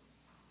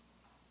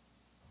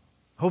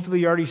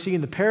 Hopefully you're already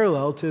seeing the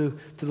parallel to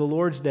the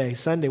Lord's Day,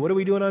 Sunday. What are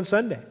we doing on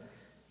Sunday?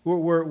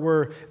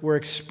 We're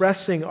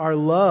expressing our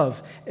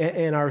love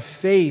and our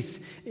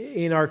faith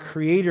in our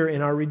Creator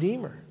and our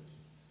Redeemer.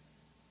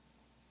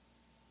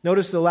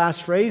 Notice the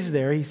last phrase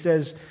there. He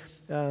says,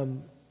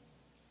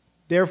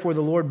 therefore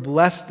the Lord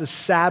blessed the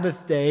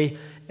Sabbath day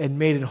and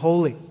made it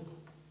holy.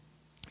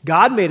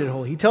 God made it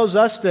holy. He tells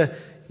us at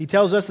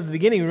the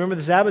beginning, remember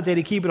the Sabbath day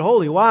to keep it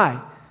holy.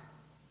 Why?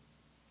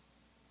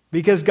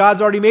 Because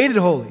God's already made it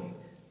holy.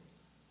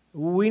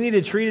 We need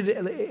to treat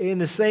it in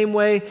the same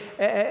way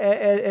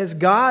as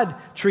God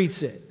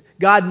treats it.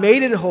 God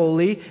made it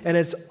holy, and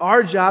it's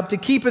our job to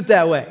keep it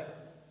that way.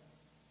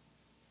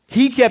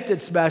 He kept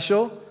it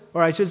special,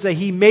 or I should say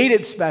He made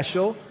it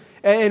special,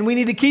 and we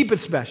need to keep it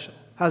special.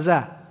 How's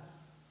that?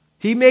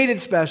 He made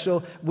it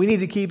special, we need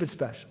to keep it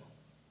special.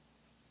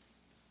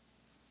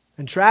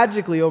 And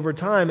tragically, over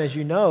time, as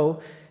you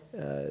know,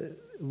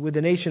 with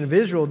the nation of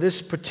Israel,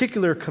 this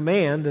particular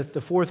command,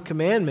 the fourth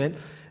commandment,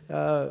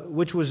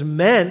 which was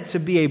meant to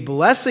be a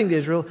blessing to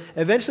Israel,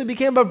 eventually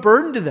became a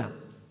burden to them.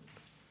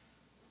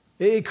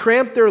 It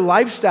cramped their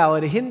lifestyle.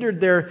 It hindered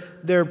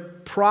their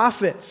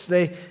profits.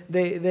 They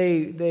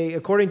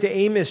according to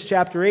Amos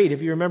chapter 8,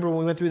 if you remember when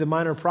we went through the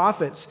minor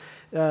prophets,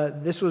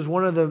 this was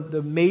one of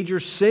the major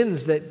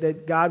sins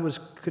that God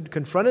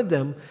confronted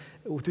them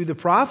through the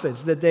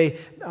prophets, that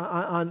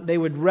they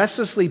would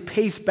restlessly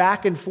pace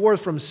back and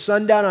forth from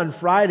sundown on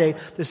Friday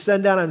to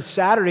sundown on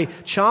Saturday,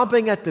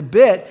 chomping at the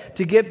bit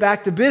to get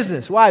back to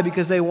business. Why?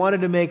 Because they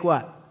wanted to make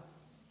what?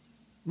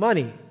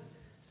 Money.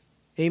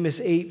 Amos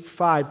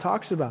 8:5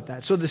 talks about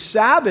that. So the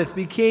Sabbath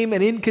became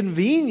an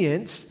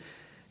inconvenience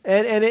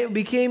and it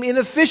became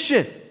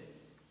inefficient.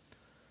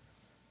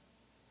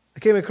 I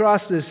came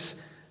across this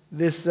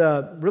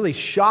really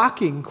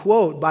shocking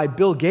quote by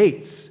Bill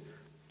Gates.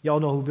 Y'all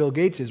know who Bill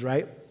Gates is,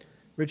 right?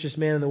 Richest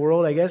man in the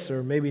world, I guess,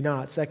 or maybe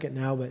not, second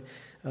now, but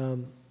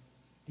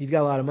he's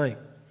got a lot of money.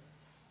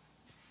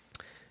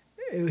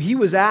 He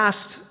was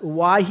asked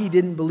why he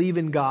didn't believe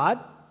in God,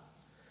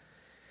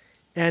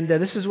 and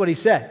this is what he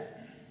said.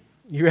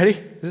 You ready?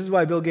 This is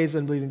why Bill Gates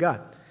doesn't believe in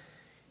God.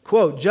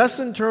 Quote, just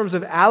in terms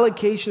of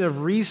allocation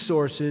of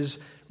resources,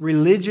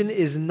 religion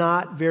is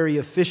not very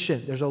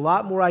efficient. There's a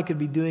lot more I could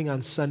be doing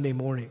on Sunday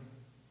morning.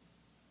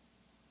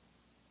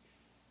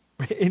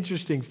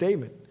 Interesting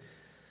statement.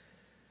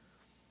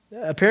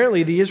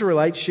 Apparently, the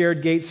Israelites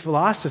shared Gates'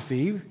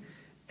 philosophy,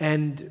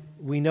 and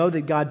we know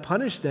that God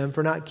punished them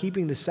for not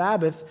keeping the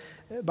Sabbath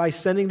by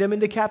sending them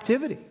into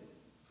captivity.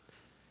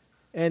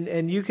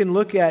 And you can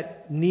look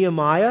at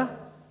Nehemiah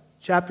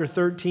chapter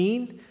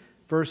 13,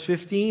 verse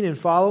 15 and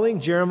following,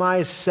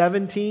 Jeremiah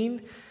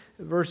 17,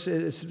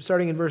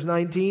 starting in verse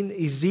 19,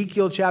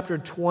 Ezekiel chapter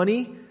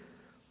 20,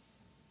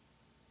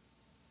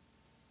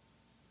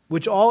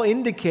 which all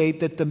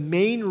indicate that the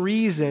main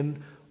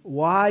reason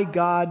why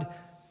God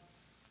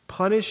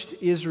punished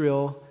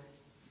Israel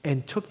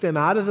and took them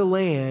out of the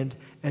land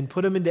and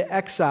put them into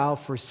exile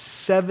for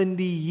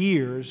 70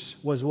 years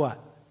was what?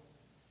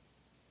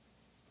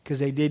 Because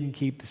they didn't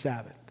keep the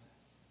Sabbath.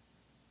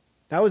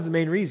 That was the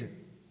main reason.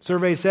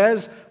 Survey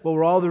says, what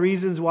were all the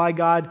reasons why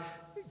God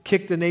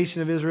kicked the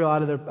nation of Israel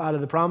out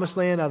of the promised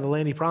land, out of the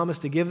land He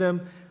promised to give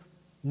them?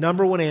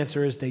 Number one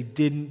answer is they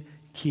didn't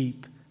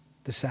keep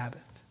the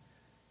Sabbath.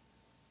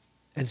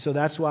 And so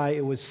that's why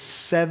it was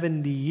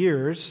 70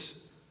 years,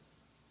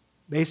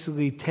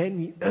 basically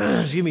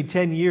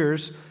 10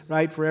 years,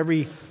 right, for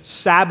every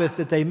Sabbath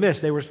that they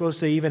missed. They were supposed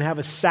to even have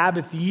a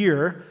Sabbath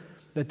year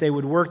that they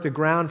would work the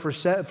ground for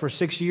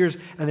 6 years,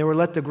 and they would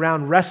let the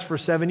ground rest for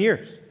 7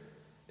 years.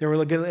 They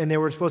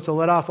were supposed to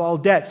let off all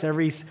debts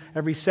every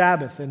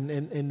Sabbath,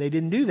 and they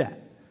didn't do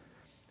that.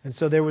 And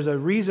so there was a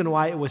reason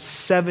why it was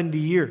 70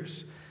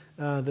 years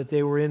that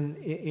they were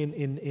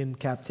in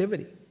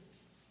captivity,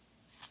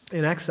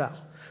 in exile.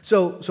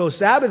 So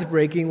Sabbath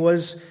breaking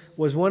was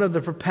one of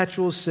the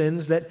perpetual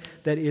sins that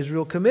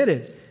Israel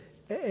committed.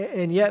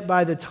 And yet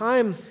by the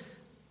time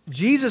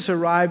Jesus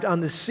arrived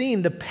on the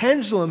scene, the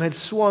pendulum had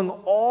swung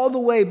all the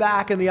way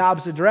back in the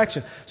opposite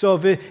direction. So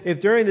if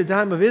during the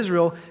time of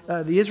Israel,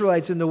 the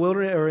Israelites in the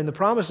wilderness or in the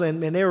promised land,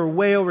 man, they were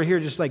way over here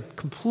just like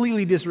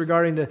completely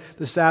disregarding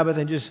the Sabbath,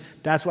 and just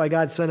that's why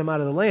God sent them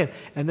out of the land.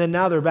 And then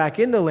now they're back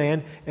in the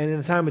land, and in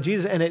the time of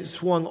Jesus, and it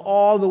swung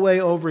all the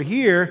way over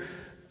here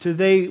to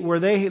where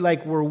they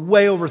were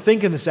way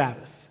overthinking the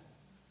Sabbath.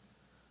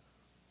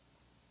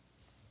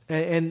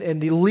 And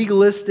the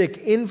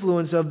legalistic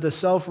influence of the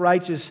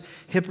self-righteous,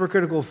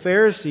 hypocritical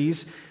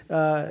Pharisees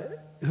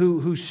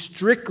who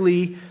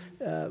strictly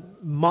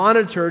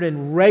monitored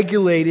and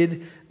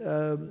regulated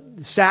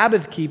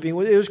Sabbath keeping.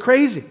 It was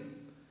crazy.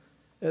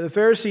 The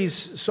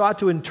Pharisees sought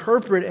to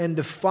interpret and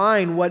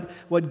define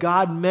what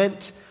God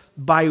meant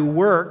by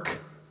work,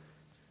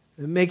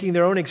 making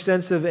their own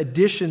extensive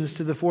additions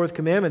to the fourth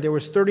commandment. There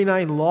was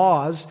 39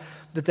 laws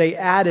that they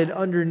added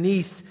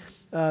underneath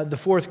the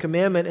fourth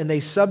commandment, and they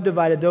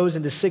subdivided those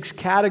into 6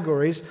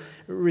 categories,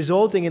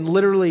 resulting in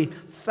literally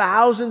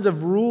thousands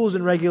of rules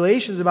and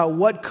regulations about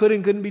what could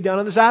and couldn't be done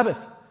on the Sabbath.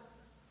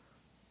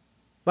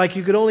 Like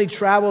you could only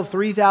travel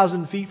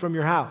 3,000 feet from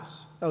your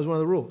house. That was one of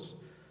the rules.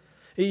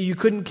 You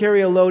couldn't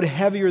carry a load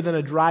heavier than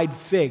a dried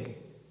fig.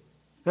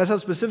 That's how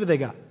specific they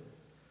got.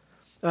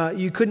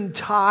 You couldn't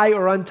tie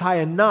or untie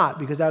a knot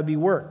because that would be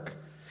work.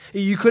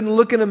 You couldn't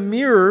look in a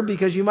mirror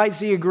because you might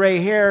see a gray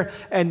hair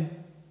and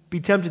be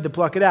tempted to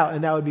pluck it out,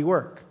 and that would be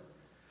work.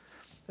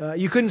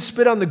 You couldn't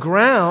spit on the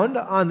ground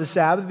on the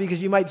Sabbath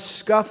because you might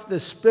scuff the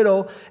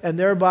spittle and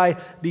thereby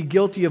be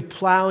guilty of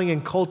plowing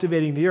and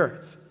cultivating the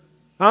earth.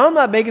 Now, I'm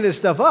not making this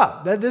stuff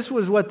up. This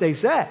was what they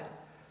said.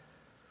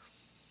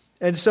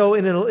 And so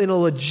in a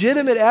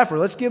legitimate effort,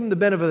 let's give them the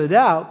benefit of the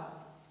doubt,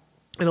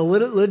 in a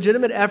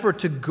legitimate effort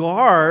to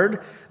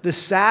guard the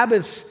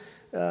Sabbath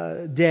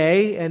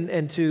day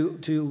and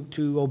to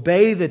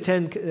obey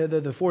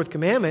the fourth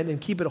commandment and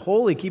keep it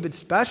holy, keep it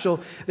special,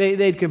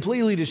 they'd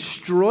completely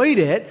destroyed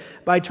it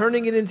by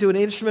turning it into an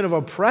instrument of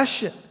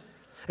oppression.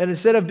 And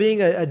instead of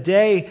being a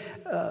day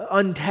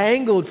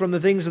untangled from the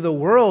things of the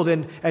world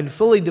and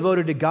fully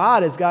devoted to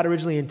God as God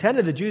originally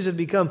intended, the Jews had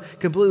become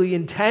completely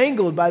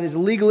entangled by this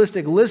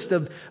legalistic list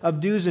of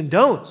do's and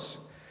don'ts.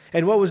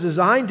 And what was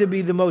designed to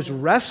be the most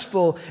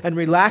restful and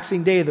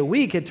relaxing day of the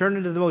week had turned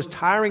into the most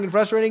tiring and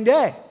frustrating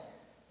day.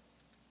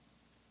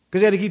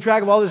 Because they had to keep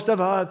track of all this stuff.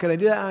 Oh, can I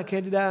do that? I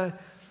can't do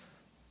that.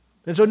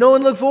 And so no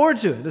one looked forward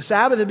to it. The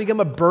Sabbath had become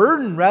a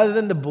burden rather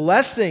than the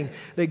blessing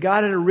that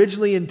God had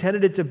originally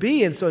intended it to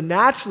be. And so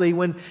naturally,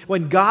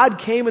 when God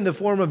came in the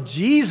form of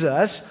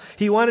Jesus,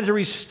 He wanted to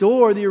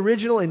restore the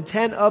original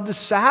intent of the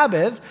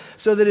Sabbath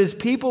so that His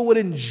people would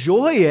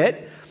enjoy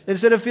it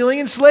instead of feeling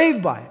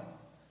enslaved by it.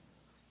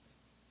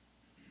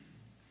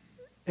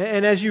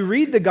 And as you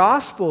read the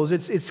Gospels,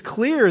 it's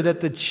clear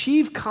that the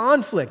chief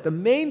conflict, the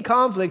main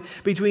conflict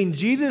between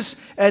Jesus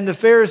and the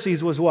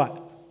Pharisees was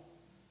what?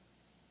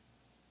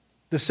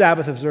 The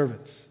Sabbath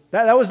observance.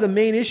 That was the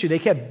main issue. They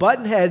kept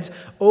butting heads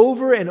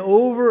over and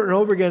over and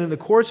over again in the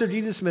course of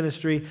Jesus'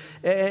 ministry.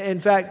 In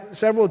fact,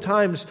 several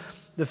times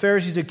the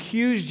Pharisees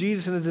accused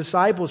Jesus and His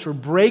disciples for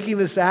breaking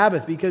the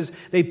Sabbath because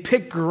they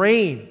picked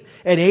grain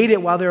and ate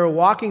it while they were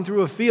walking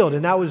through a field,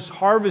 and that was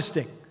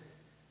harvesting.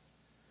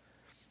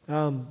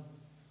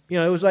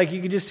 It was like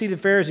you could just see the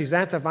Pharisees.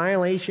 That's a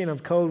violation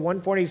of Code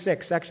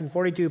 146, Section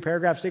 42,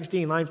 Paragraph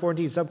 16, Line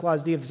 14,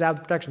 Subclause D of the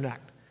Sabbath Protection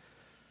Act.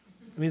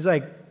 I mean, it's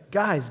like,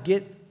 guys,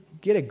 get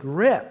a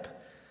grip.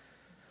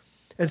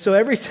 And so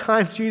every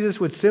time Jesus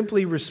would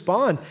simply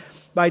respond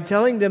by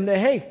telling them that,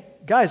 hey,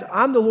 guys,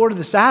 I'm the Lord of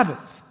the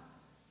Sabbath.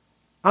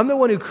 I'm the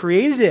one who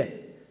created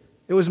it.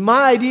 It was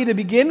my idea to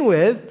begin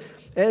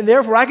with, and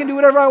therefore I can do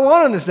whatever I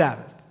want on the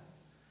Sabbath.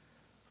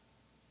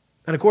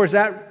 And of course,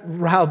 that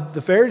riled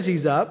the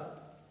Pharisees up.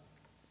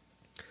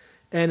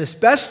 And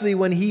especially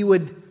when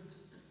what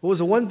was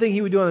the one thing He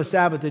would do on the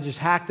Sabbath that just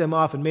hacked them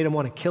off and made them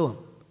want to kill them?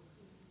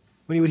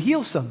 When He would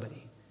heal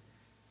somebody.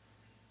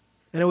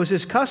 And it was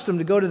His custom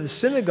to go to the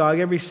synagogue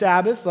every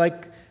Sabbath,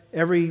 like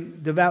every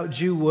devout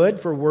Jew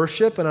would, for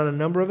worship, and on a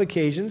number of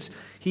occasions.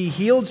 He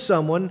healed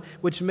someone,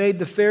 which made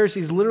the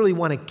Pharisees literally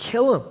want to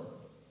kill him.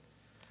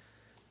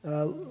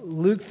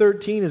 Luke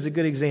 13 is a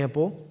good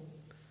example.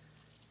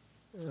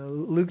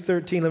 Luke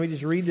 13, let me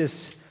just read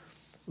this.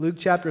 Luke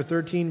chapter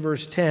 13,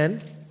 verse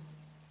 10.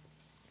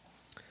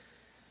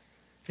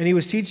 And He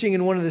was teaching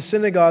in one of the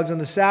synagogues on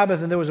the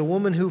Sabbath, and there was a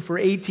woman who for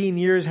 18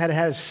 years had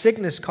had a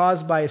sickness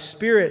caused by a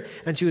spirit,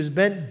 and she was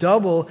bent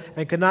double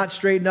and could not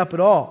straighten up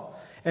at all.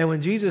 And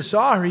when Jesus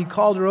saw her, He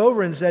called her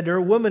over and said to her,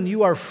 "Woman,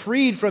 you are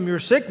freed from your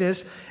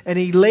sickness." And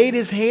He laid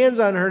His hands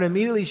on her, and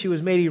immediately she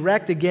was made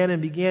erect again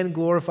and began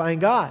glorifying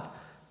God.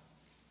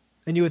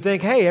 And you would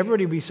think, hey,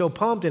 everybody would be so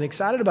pumped and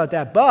excited about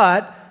that.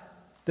 But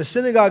the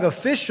synagogue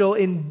official,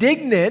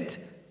 indignant,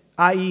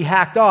 i.e.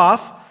 hacked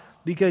off,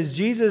 because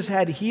Jesus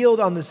had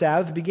healed on the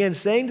Sabbath, began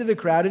saying to the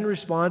crowd in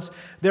response,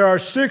 "There are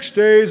 6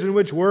 days in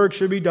which work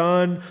should be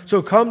done,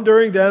 so come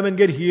during them and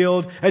get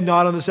healed, and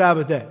not on the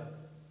Sabbath day."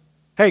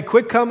 Hey,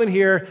 quit coming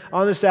here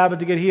on the Sabbath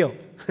to get healed.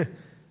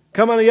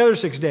 Come on the other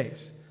 6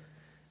 days.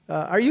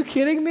 Are you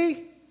kidding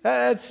me?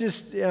 That's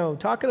just,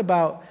 talking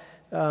about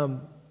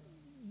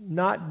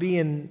not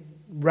being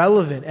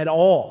relevant at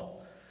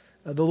all.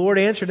 The Lord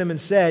answered him and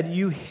said,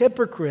 "You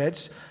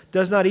hypocrites,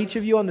 does not each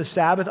of you on the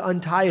Sabbath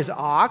untie his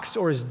ox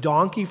or his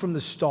donkey from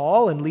the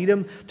stall and lead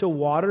him to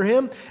water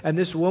him? And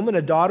this woman,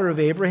 a daughter of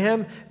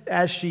Abraham,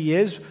 as she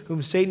is,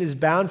 whom Satan has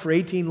bound for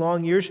 18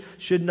 long years,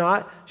 should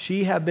not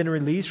she have been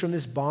released from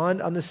this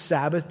bond on the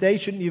Sabbath day?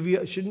 Shouldn't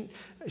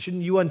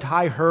you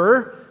untie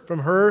her from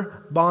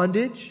her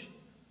bondage?"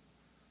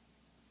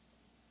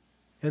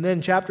 And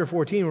then chapter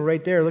 14, we're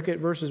right there. Look at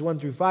verses 1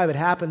 through 5. It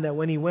happened that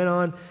when he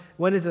went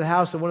into the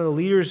house of one of the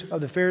leaders of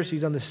the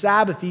Pharisees on the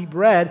Sabbath to eat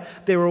bread,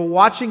 they were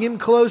watching him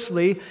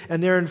closely,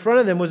 and there in front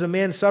of them was a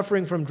man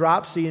suffering from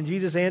dropsy. And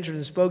Jesus answered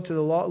and spoke to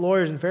the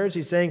lawyers and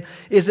Pharisees, saying,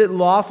 "Is it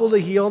lawful to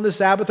heal on the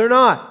Sabbath or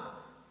not?"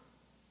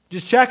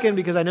 Just checking,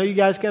 because I know you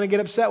guys kind of get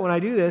upset when I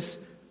do this.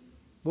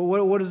 But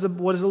what does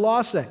the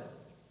law say?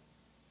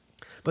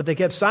 But they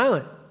kept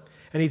silent.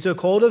 And he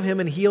took hold of him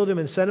and healed him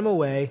and sent him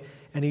away.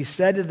 And he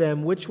said to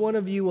them, "Which one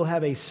of you will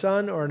have a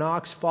son or an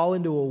ox fall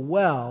into a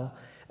well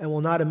and will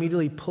not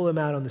immediately pull him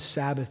out on the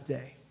Sabbath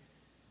day?"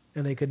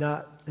 And they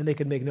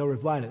could make no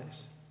reply to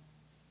this.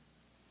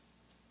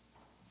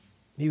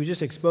 He was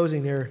just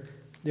exposing their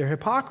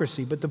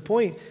hypocrisy. But the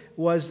point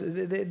was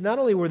that not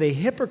only were they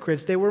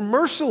hypocrites, they were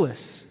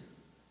merciless.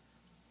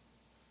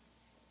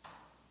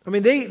 I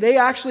mean, they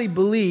actually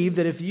believed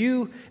that if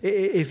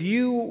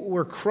you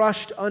were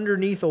crushed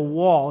underneath a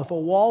wall, if a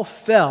wall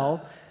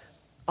fell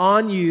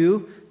on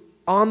you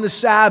on the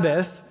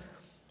Sabbath,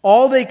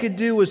 all they could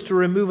do was to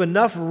remove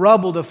enough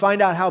rubble to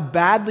find out how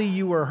badly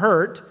you were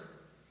hurt,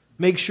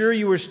 make sure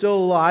you were still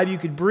alive, you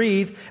could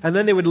breathe, and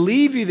then they would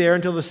leave you there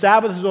until the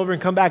Sabbath was over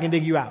and come back and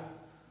dig you out.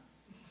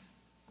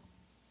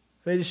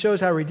 I mean, it just shows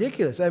how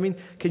ridiculous. I mean,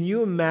 can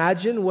you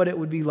imagine what it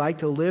would be like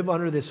to live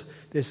under this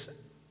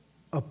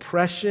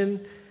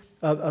oppression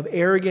of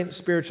arrogant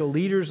spiritual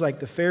leaders like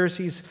the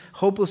Pharisees,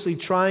 hopelessly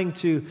trying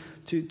to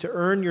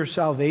earn your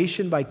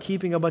salvation by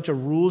keeping a bunch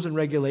of rules and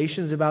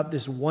regulations about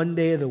this one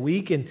day of the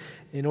week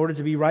in order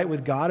to be right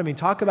with God? I mean,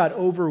 talk about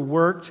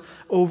overworked,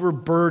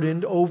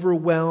 overburdened,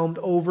 overwhelmed,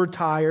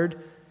 overtired.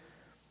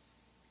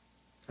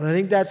 And I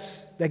think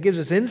that gives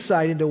us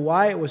insight into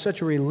why it was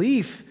such a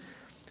relief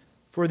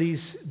for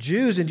these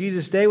Jews in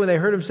Jesus' day when they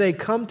heard him say,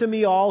 "Come to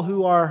me all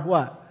who are,"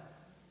 what?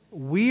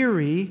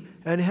 "Weary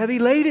and heavy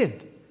laden,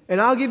 and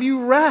I'll give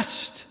you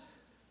rest.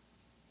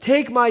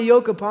 Take my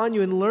yoke upon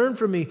you and learn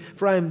from me,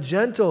 for I am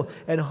gentle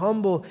and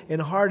humble in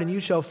heart, and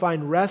you shall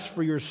find rest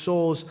for your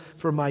souls,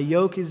 for my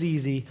yoke is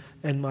easy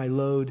and my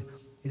load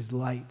is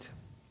light."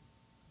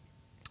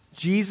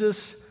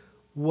 Jesus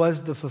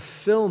was the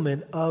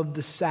fulfillment of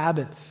the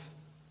Sabbath.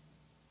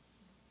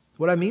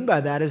 What I mean by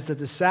that is that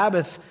the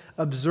Sabbath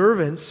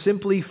observance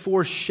simply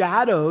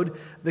foreshadowed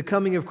the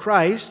coming of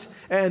Christ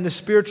and the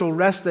spiritual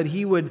rest that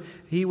he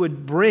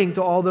would bring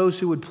to all those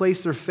who would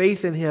place their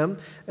faith in him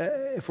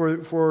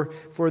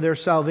for their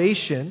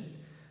salvation.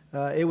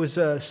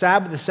 The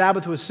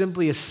Sabbath was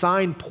simply a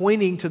sign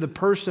pointing to the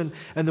person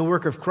and the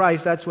work of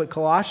Christ. That's what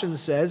Colossians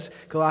says,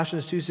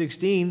 Colossians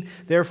 2:16.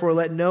 "Therefore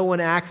let no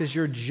one act as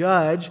your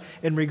judge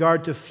in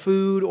regard to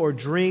food or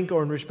drink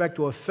or in respect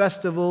to a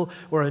festival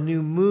or a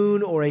new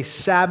moon or a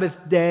Sabbath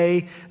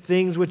day,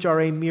 things which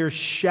are a mere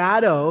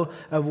shadow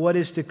of what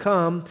is to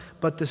come,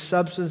 but the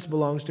substance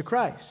belongs to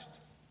Christ."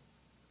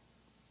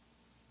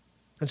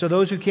 And so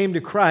those who came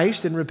to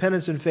Christ in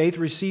repentance and faith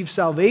received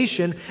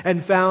salvation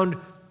and found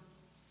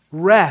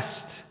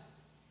rest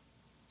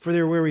for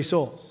their weary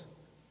souls.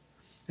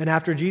 And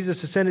after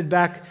Jesus ascended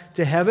back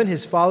to heaven,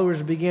 his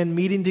followers began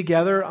meeting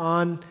together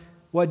on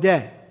what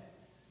day?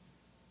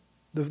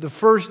 The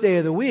first day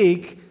of the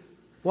week.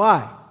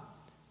 Why?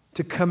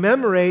 To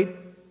commemorate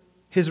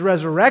his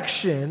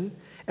resurrection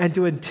and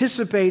to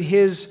anticipate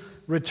his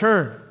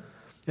return.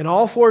 And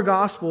all four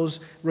Gospels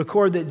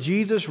record that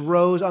Jesus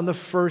rose on the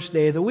first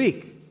day of the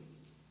week,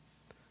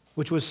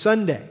 which was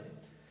Sunday.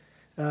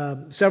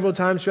 Several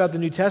times throughout the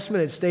New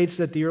Testament, it states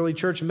that the early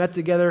church met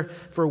together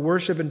for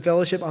worship and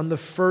fellowship on the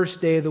first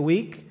day of the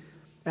week.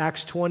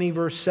 Acts 20,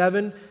 verse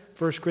 7,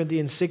 1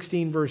 Corinthians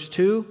 16, verse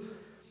 2.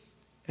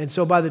 And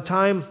so by the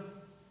time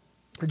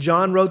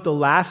John wrote the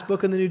last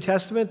book in the New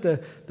Testament,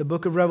 the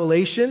book of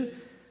Revelation,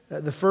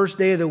 the first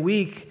day of the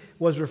week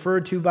was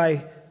referred to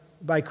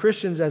by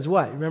Christians as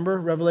what? Remember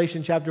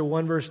Revelation chapter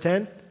 1, verse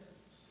 10?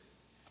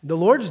 The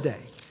Lord's Day.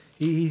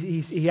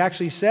 He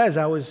actually says,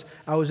 I was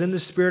in the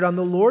Spirit on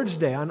the Lord's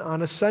Day,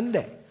 on a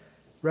Sunday.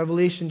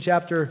 Revelation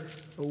chapter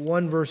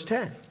 1, verse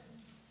 10.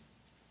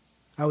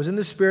 I was in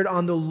the Spirit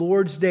on the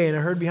Lord's Day, and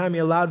I heard behind me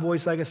a loud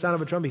voice like a sound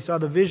of a trumpet. He saw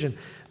the vision.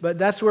 But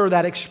that's where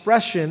that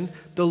expression,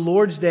 the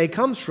Lord's Day,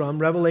 comes from,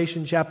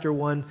 Revelation chapter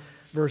 1,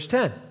 verse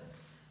 10.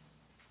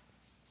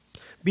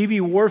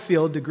 B.B.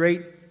 Warfield, the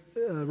great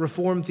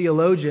Reformed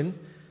theologian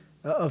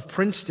of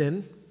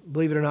Princeton,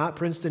 believe it or not,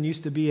 Princeton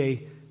used to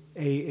be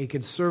a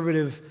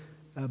conservative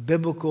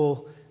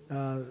biblical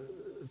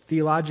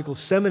theological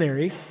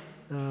seminary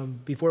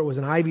before it was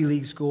an Ivy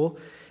League school,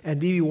 and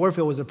B.B.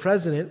 Warfield was the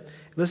president.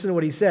 Listen to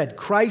what he said.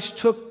 "Christ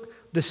took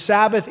the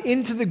Sabbath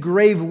into the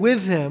grave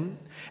with him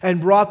and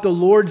brought the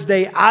Lord's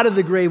Day out of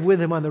the grave with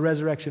him on the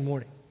resurrection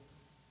morning."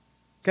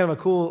 Kind of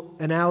a cool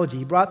analogy.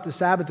 He brought the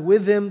Sabbath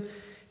with him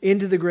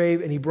into the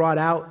grave, and he brought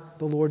out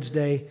the Lord's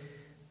Day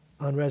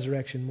on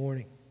resurrection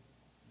morning.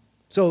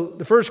 So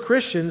the first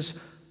Christians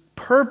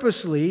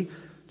purposely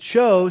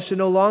chose to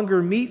no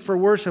longer meet for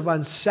worship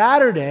on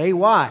Saturday.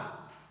 Why?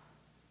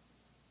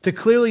 To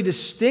clearly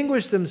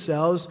distinguish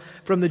themselves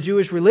from the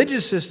Jewish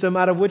religious system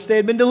out of which they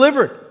had been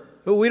delivered.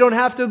 But we don't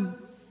have to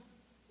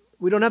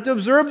We don't have to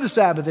observe the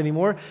Sabbath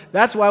anymore.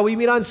 That's why we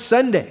meet on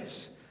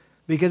Sundays,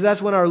 because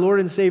that's when our Lord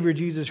and Savior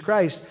Jesus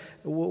Christ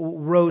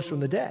rose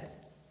from the dead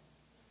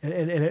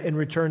and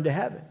returned to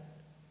heaven.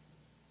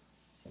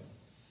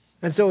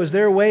 And so it was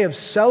their way of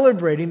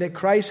celebrating that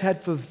Christ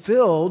had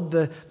fulfilled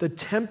the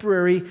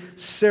temporary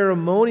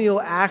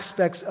ceremonial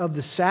aspects of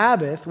the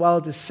Sabbath, while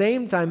at the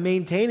same time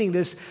maintaining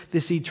this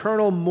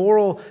eternal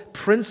moral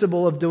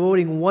principle of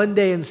devoting one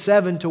day in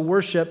 7 to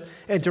worship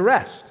and to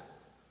rest.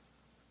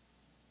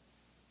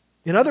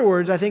 In other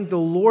words, I think the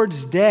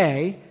Lord's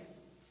Day,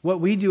 what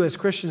we do as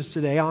Christians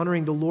today,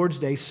 honoring the Lord's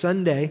Day,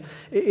 Sunday,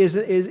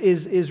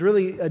 is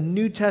really a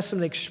New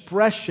Testament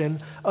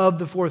expression of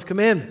the fourth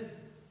commandment.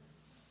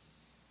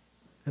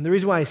 And the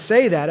reason why I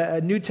say that, a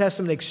New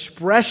Testament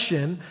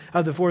expression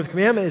of the fourth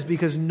commandment, is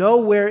because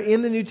nowhere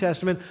in the New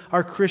Testament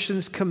are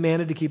Christians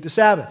commanded to keep the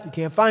Sabbath. You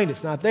can't find it.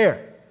 It's not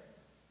there.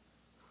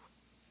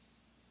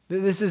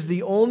 This is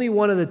the only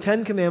one of the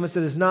 10 commandments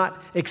that is not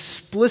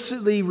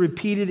explicitly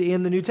repeated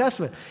in the New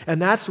Testament.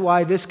 And that's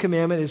why this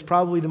commandment is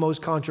probably the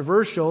most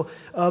controversial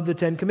of the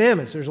 10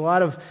 commandments. There's a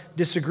lot of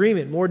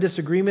disagreement, more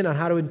disagreement on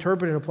how to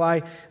interpret and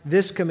apply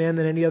this command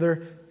than any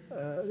other,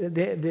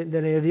 than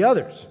any of the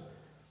others.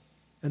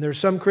 And there are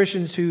some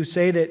Christians who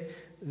say that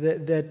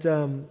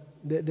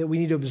we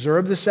need to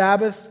observe the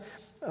Sabbath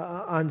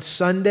on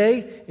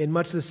Sunday in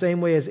much the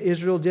same way as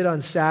Israel did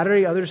on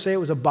Saturday. Others say it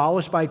was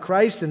abolished by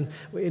Christ and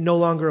it no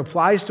longer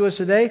applies to us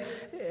today.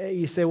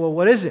 You say, well,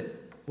 what is it?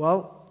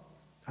 Well,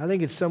 I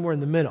think it's somewhere in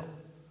the middle.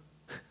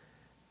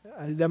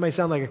 That might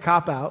sound like a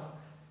cop-out,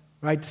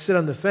 right, to sit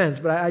on the fence,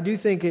 but I do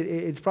think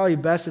it's probably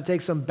best to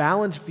take some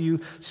balanced view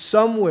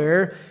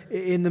somewhere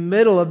in the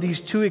middle of these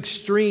two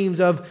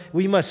extremes of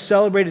we must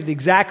celebrate it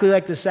exactly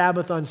like the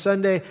Sabbath on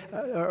Sunday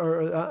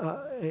or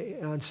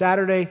on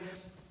Saturday,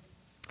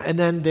 and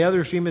then the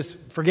other extreme is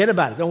forget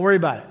about it, don't worry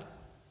about it.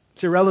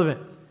 It's irrelevant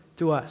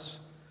to us.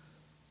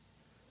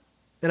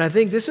 And I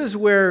think this is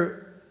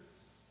where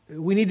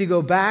we need to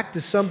go back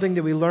to something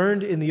that we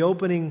learned in the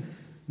opening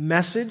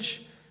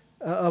message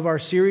of our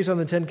series on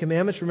the Ten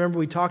Commandments. Remember,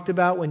 we talked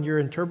about when you're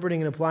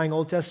interpreting and applying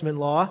Old Testament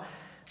law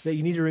that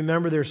you need to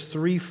remember there's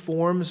 3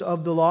 forms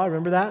of the law.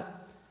 Remember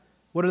that?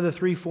 What are the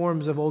 3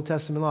 forms of Old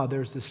Testament law?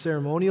 There's the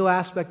ceremonial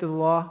aspect of the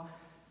law,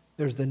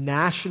 there's the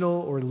national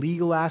or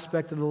legal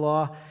aspect of the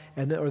law,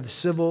 or the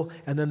civil,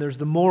 and then there's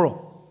the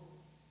moral.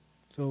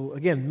 So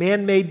again,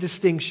 man-made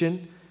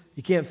distinction.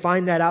 You can't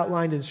find that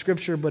outlined in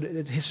Scripture, but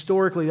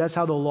historically that's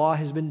how the law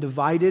has been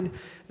divided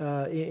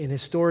in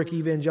historic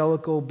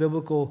evangelical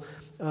biblical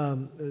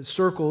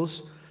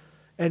circles.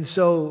 And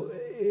so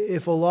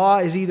if a law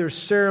is either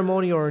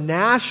ceremonial or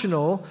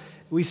national,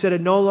 we said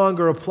it no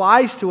longer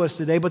applies to us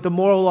today, but the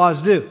moral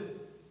laws do.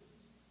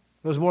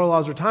 Those moral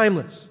laws are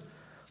timeless.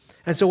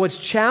 And so what's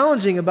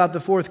challenging about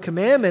the fourth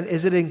commandment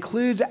is it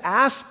includes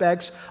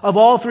aspects of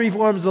all 3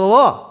 forms of the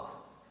law.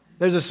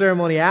 There's a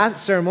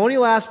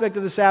ceremonial aspect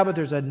of the Sabbath,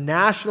 there's a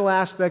national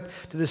aspect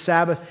to the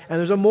Sabbath, and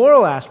there's a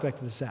moral aspect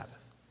of the Sabbath.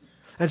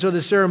 And so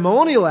the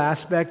ceremonial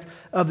aspect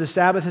of the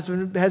Sabbath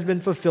has been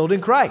fulfilled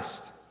in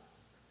Christ.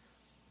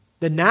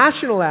 The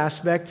national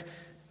aspect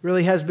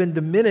really has been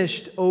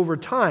diminished over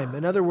time.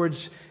 In other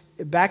words,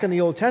 back in the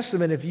Old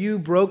Testament, if you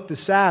broke the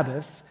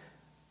Sabbath,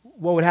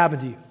 what would happen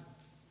to you?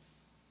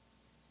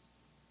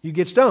 You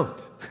get stoned.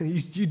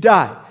 you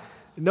die.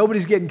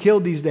 Nobody's getting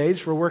killed these days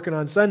for working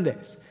on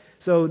Sundays.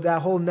 So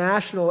that whole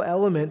national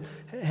element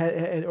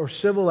or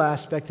civil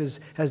aspect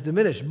has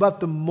diminished. But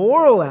the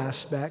moral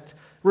aspect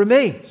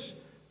remains.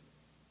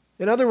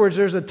 In other words,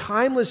 there's a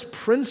timeless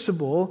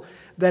principle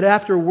that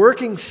after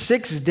working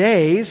 6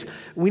 days,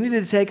 we need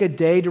to take a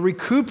day to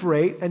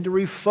recuperate and to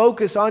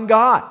refocus on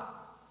God.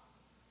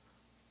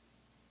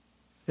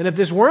 And if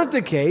this weren't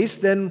the case,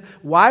 then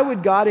why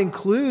would God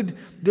include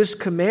this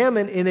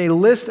commandment in a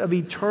list of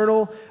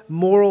eternal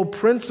moral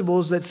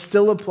principles that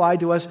still apply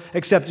to us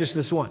except just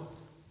this one?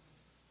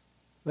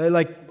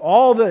 Like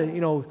all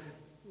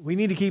we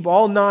need to keep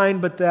all 9,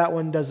 but that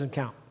one doesn't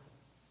count.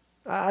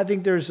 I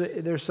think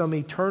there's some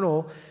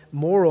eternal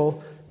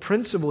moral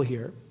principle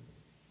here.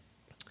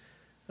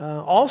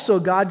 Also,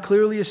 God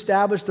clearly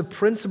established the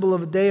principle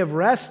of a day of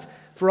rest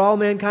for all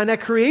mankind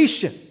at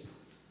creation,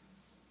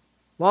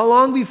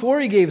 long before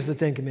He gave us the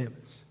Ten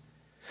Commandments.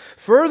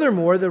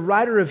 Furthermore, the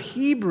writer of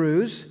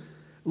Hebrews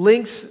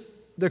links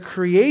the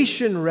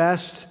creation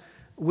rest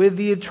with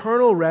the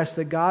eternal rest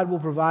that God will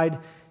provide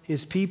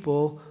His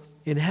people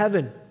in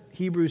heaven.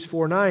 Hebrews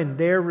 4:9,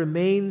 there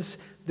remains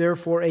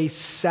therefore a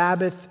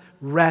Sabbath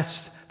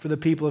rest for the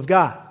people of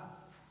God.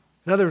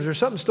 In other words, there's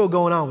something still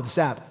going on with the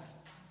Sabbath.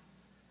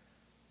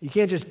 You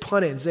can't just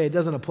punt it and say it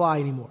doesn't apply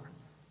anymore.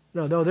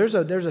 No, there's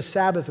a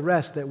Sabbath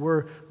rest that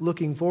we're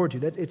looking forward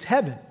to. It's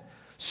heaven.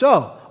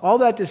 So, all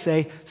that to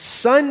say,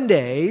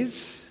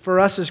 Sundays, for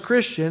us as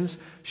Christians,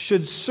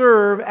 should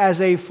serve as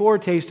a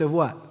foretaste of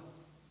what?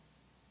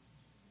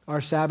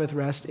 Our Sabbath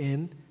rest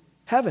in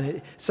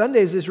heaven.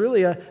 Sundays is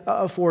really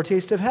a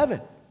foretaste of heaven.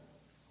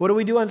 What do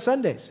we do on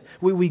Sundays?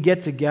 We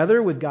get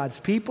together with God's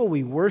people,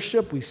 we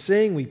worship, we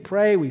sing, we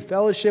pray, we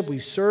fellowship, we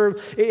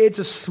serve. It's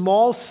a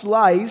small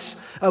slice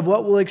of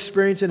what we'll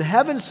experience in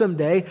heaven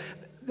someday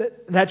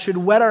that should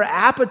whet our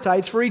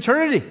appetites for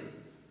eternity.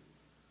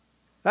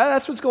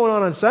 That's what's going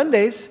on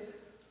Sundays.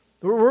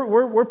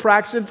 We're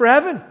practicing for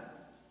heaven.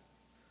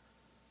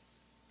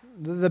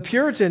 The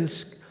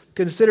Puritans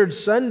considered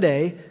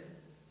Sunday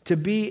to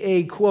be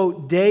a,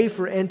 quote, day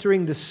for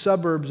entering the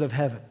suburbs of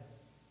heaven.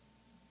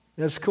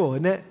 That's cool,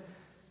 isn't it?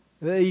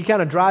 You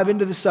kind of drive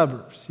into the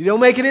suburbs. You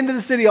don't make it into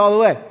the city all the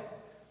way,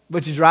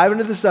 but you drive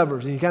into the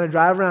suburbs and you kind of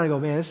drive around and go,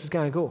 man, this is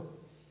kind of cool.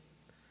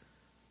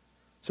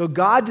 So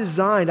God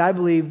designed, I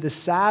believe, the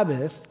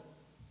Sabbath,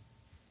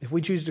 if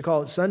we choose to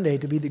call it Sunday,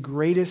 to be the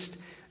greatest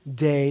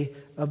day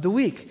of the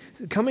week.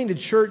 Coming to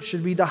church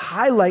should be the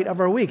highlight of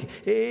our week.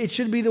 It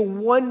should be the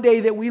one day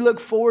that we look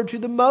forward to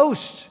the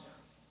most.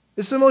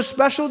 It's the most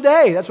special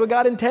day. That's what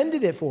God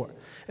intended it for.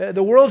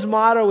 The world's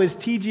motto is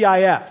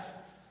TGIF.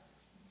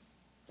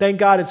 Thank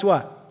God it's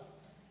what?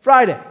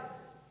 Friday.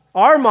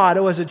 Our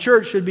motto as a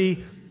church should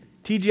be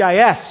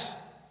TGIS.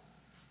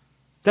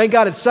 Thank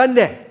God it's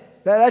Sunday.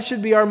 That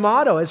should be our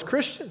motto as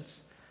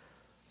Christians.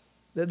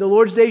 The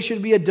Lord's Day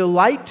should be a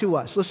delight to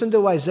us. Listen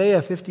to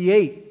Isaiah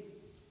 58.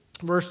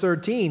 Verse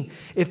 13,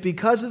 if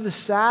because of the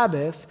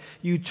Sabbath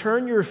you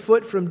turn your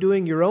foot from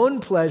doing your own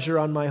pleasure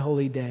on my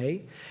holy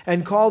day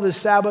and call the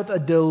Sabbath a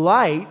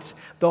delight,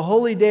 the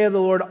holy day of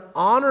the Lord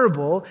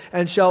honorable,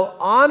 and shall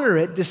honor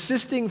it,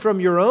 desisting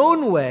from your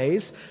own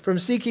ways, from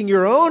seeking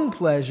your own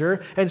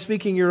pleasure and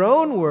speaking your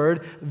own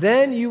word,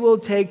 then you will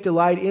take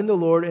delight in the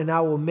Lord, and I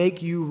will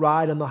make you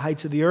ride on the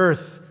heights of the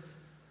earth.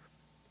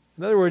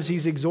 In other words,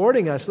 he's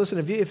exhorting us, listen,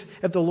 if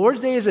the Lord's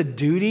Day is a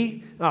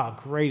duty, oh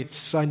great, it's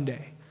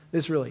Sunday.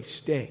 This really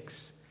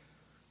stinks.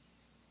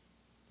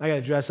 I got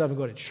to dress up and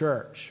go to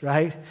church,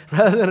 right?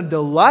 Rather than a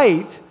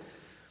delight,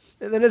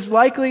 then it's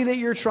likely that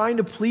you're trying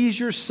to please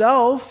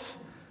yourself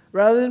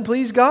rather than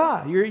please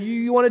God.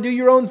 You want to do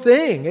your own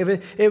thing. If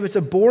it's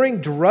a boring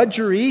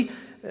drudgery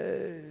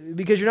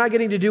because you're not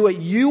getting to do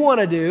what you want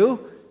to do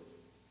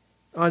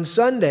on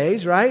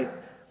Sundays, right?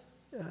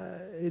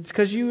 It's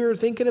because you are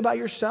thinking about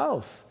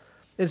yourself.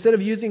 Instead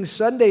of using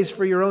Sundays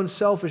for your own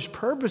selfish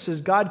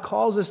purposes, God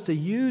calls us to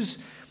use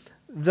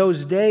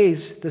those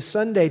days, the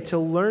Sunday, to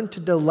learn to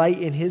delight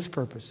in His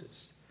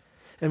purposes.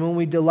 And when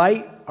we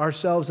delight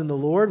ourselves in the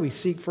Lord, we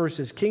seek first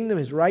His kingdom,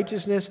 His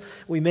righteousness,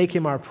 we make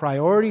Him our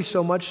priority,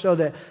 so much so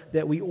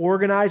that we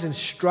organize and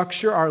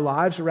structure our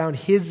lives around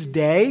His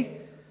day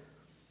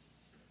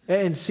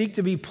and seek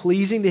to be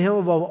pleasing to Him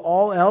above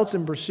all else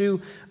and pursue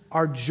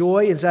our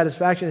joy and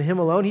satisfaction in Him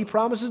alone. He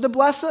promises to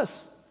bless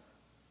us.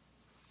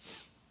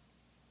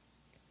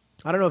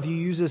 I don't know if you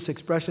use this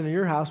expression in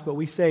your house, but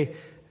we say,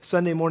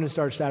 Sunday morning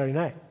starts Saturday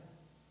night.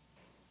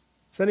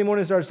 Sunday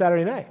morning starts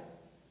Saturday night.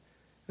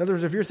 In other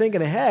words, if you're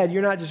thinking ahead,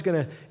 you're not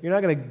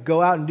gonna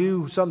go out and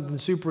do something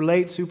super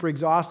late, super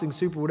exhausting,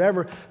 super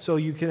whatever, so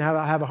you can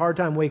have a hard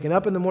time waking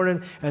up in the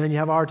morning, and then you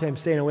have a hard time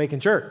staying awake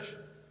in church.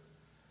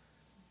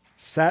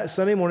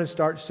 Sunday morning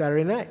starts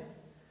Saturday night.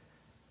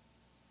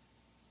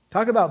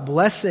 Talk about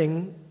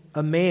blessing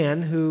a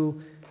man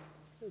who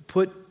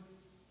put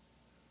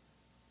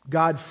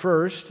God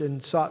first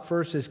and sought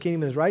first His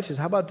kingdom and His righteousness.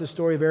 How about the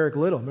story of Eric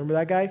Liddell? Remember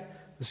that guy?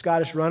 The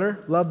Scottish runner?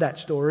 Love that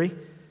story.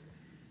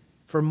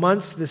 For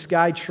months, this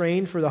guy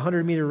trained for the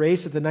 100-meter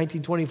race at the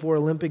 1924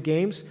 Olympic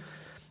Games.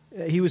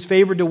 He was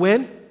favored to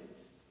win.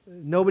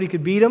 Nobody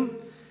could beat him.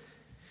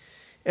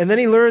 And then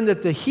he learned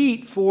that the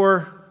heat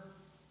for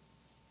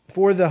the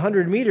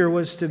 100-meter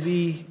was to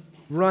be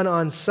run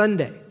on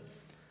Sunday.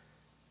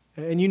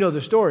 And you know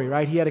the story,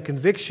 right? He had a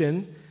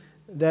conviction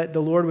that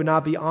the Lord would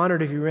not be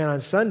honored if he ran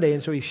on Sunday,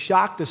 and so he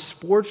shocked the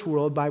sports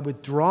world by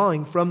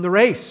withdrawing from the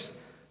race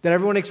that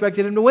everyone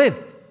expected him to win.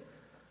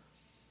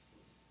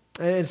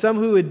 And some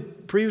who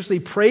had previously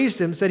praised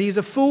him said he's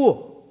a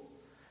fool.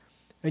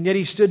 And yet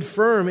he stood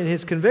firm in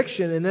his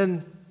conviction, and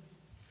then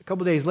a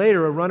couple days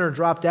later, a runner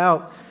dropped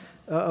out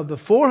of the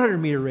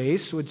 400-meter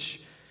race, which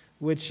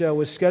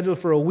was scheduled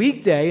for a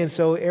weekday, and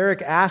so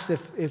Eric asked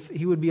if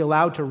he would be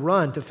allowed to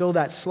run to fill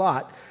that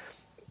slot.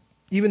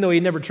 Even though he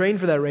never trained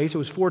for that race, it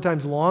was 4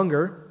 times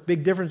longer.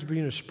 Big difference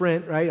between a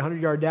sprint, right?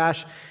 100-yard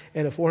dash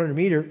and a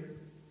 400-meter.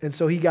 And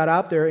so he got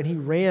out there and he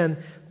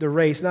ran the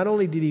race. Not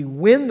only did he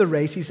win the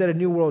race, he set a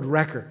new world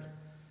record.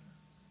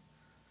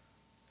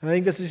 And I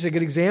think that's just a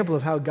good example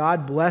of how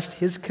God blessed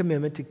His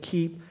commitment to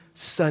keep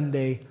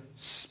Sunday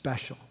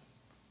special.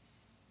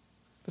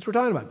 That's what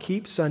we're talking about.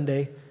 Keep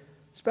Sunday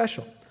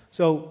special.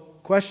 So,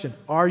 question,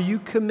 are you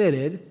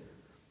committed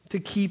to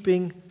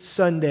keeping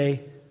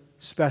Sunday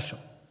special?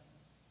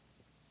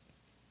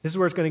 This is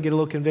where it's going to get a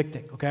little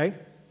convicting, okay?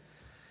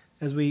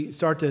 As we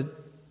start to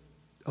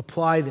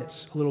apply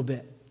this a little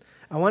bit.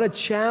 I want to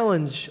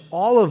challenge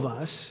all of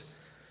us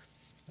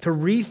to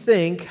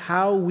rethink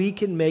how we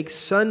can make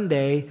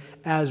Sunday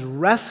as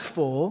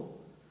restful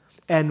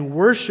and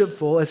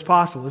worshipful as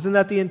possible. Isn't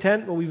that the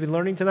intent, what we've been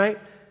learning tonight?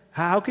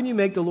 How can you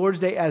make the Lord's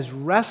Day as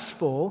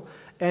restful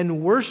and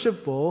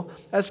worshipful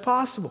as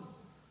possible?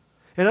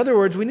 In other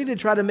words, we need to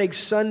try to make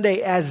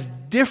Sunday as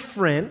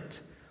different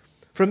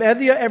from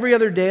every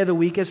other day of the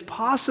week as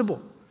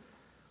possible.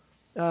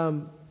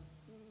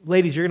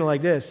 Ladies, you're going to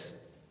like this.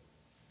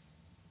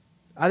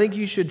 I think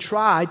you should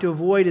try to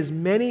avoid as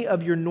many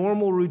of your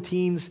normal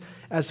routines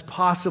as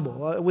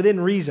possible, within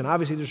reason.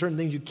 Obviously, there's certain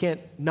things you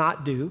can't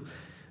not do,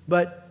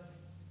 but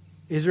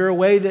is there a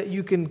way that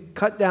you can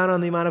cut down on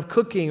the amount of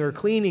cooking or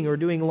cleaning or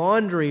doing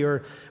laundry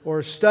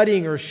or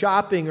studying or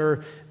shopping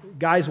or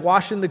guys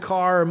washing the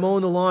car or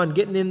mowing the lawn,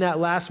 getting in that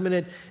last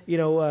minute,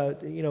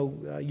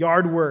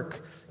 yard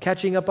work,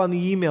 catching up on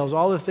the emails,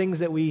 all the things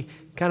that we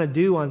kind of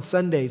do on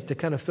Sundays to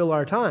kind of fill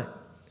our time?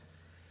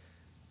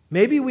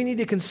 Maybe we need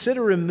to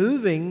consider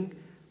removing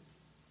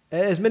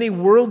as many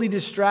worldly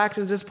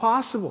distractions as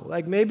possible.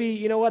 Like maybe,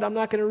 you know what, I'm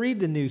not going to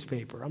read the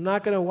newspaper. I'm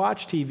not going to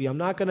watch TV. I'm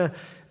not going to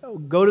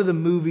go to the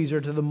movies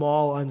or to the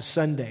mall on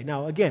Sunday.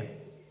 Now, again,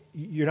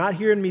 you're not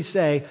hearing me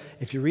say,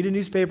 if you read a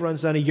newspaper on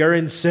Sunday, you're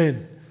in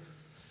sin.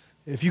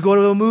 If you go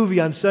to a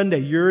movie on Sunday,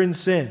 you're in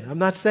sin. I'm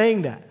not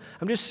saying that.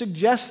 I'm just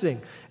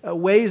suggesting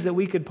ways that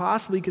we could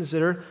possibly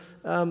consider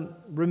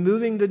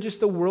removing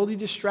the worldly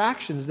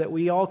distractions that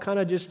we all kind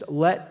of just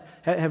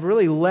have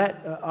really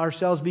let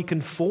ourselves be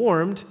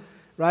conformed,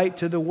 right,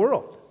 to the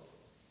world.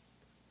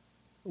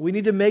 We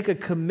need to make a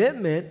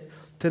commitment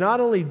to not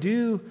only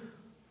to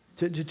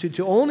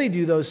only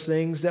do those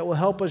things that will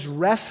help us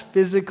rest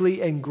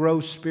physically and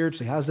grow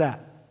spiritually. How's that?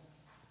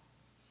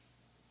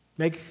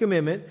 Make a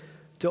commitment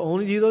to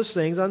only do those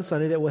things on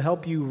Sunday that will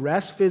help you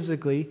rest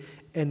physically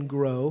and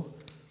grow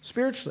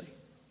spiritually.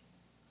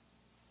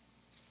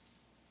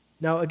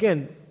 Now,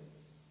 again,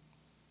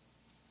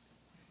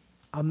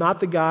 I'm not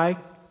the guy,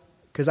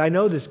 because I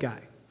know this guy.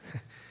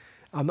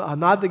 I'm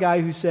not the guy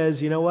who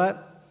says, you know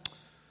what?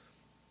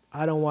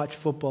 I don't watch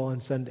football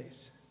on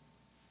Sundays.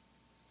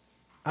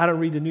 I don't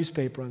read the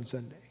newspaper on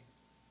Sunday.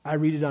 I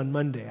read it on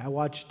Monday. I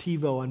watch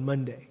TiVo on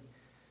Monday.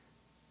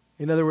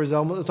 In other words,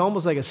 it's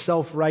almost like a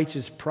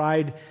self-righteous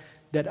pride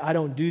that I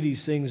don't do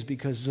these things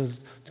because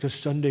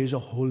Sunday is a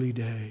holy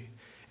day,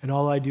 and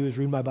all I do is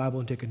read my Bible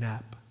and take a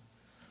nap.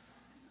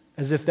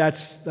 As if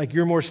that's like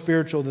you're more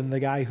spiritual than the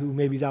guy who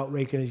maybe is out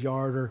raking his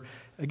yard. Or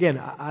again,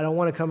 I don't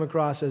want to come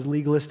across as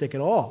legalistic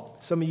at all.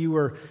 Some of you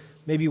are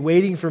maybe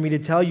waiting for me to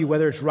tell you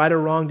whether it's right or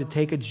wrong to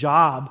take a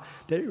job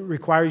that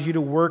requires you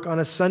to work on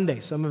a Sunday.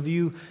 Some of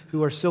you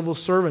who are civil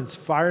servants,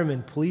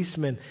 firemen,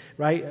 policemen,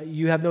 right?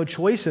 You have no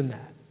choice in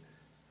that.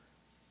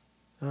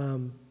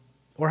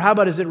 Or how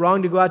about, is it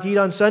wrong to go out to eat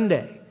on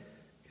Sunday?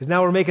 Because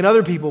now we're making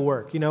other people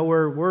work. You know,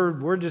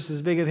 we're just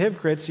as big of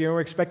hypocrites. You know,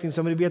 we're expecting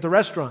somebody to be at the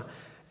restaurant,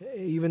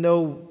 even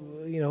though,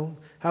 you know.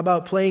 How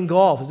about playing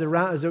golf? Is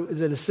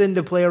it a sin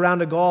to play a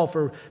round of golf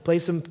or play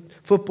some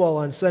football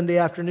on Sunday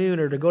afternoon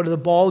or to go to the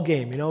ball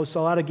game? You know, so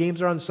a lot of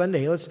games are on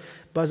Sunday. Let's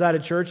buzz out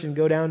of church and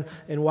go down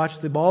and watch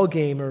the ball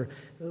game, or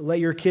let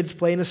your kids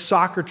play in a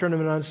soccer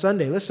tournament on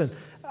Sunday. Listen,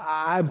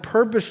 I'm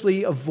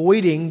purposely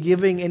avoiding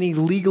giving any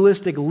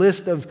legalistic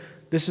list of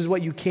this is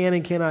what you can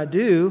and cannot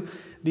do,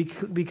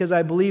 because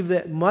I believe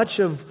that much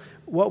of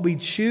what we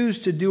choose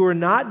to do or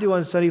not do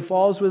on Sunday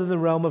falls within the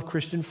realm of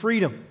Christian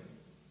freedom.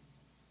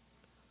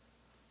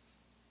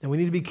 And we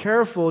need to be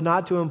careful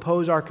not to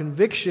impose our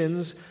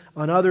convictions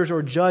on others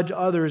or judge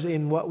others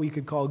in what we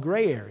could call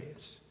gray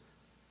areas.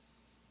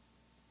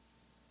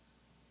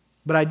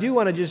 But I do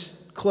want to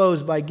just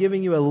close by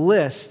giving you a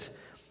list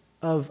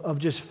of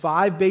just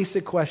 5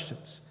 basic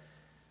questions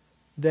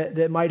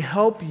that might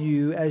help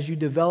you as you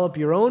develop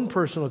your own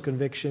personal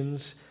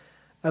convictions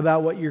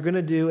about what you're going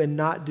to do and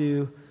not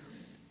do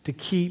to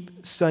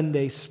keep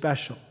Sunday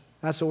special.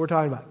 That's what we're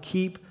talking about.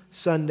 Keep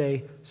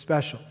Sunday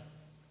special.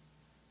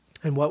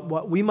 And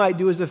what we might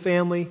do as a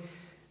family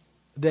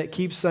that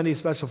keeps Sunday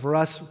special for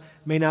us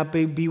may not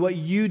be what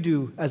you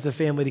do as a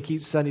family to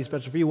keep Sunday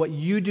special for you. What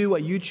you do,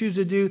 what you choose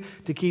to do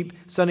to keep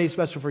Sunday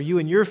special for you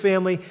and your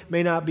family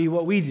may not be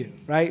what we do,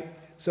 right?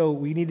 So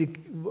we need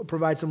to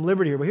provide some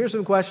liberty here. But here's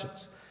some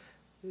questions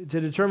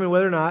to determine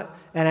whether or not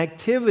an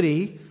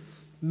activity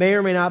may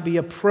or may not be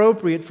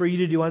appropriate for you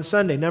to do on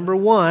Sunday. Number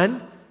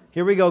 1,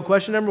 here we go.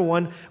 Question number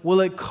 1,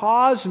 will it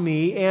cause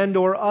me and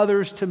or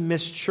others to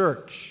miss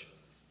church?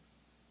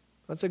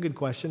 That's a good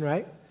question,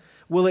 right?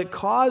 Will it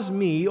cause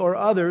me or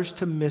others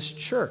to miss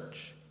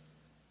church?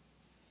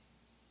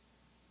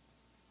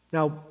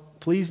 Now,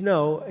 please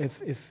know,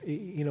 if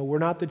you know, we're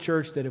not the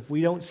church that if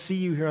we don't see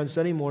you here on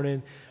Sunday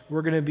morning,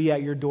 we're going to be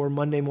at your door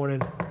Monday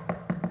morning.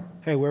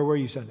 Hey, where were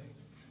you Sunday?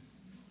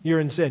 You're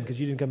in sin because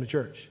you didn't come to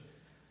church.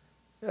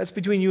 That's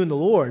between you and the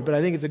Lord, but I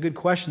think it's a good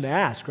question to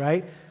ask,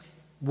 right?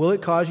 Will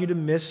it cause you to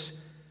miss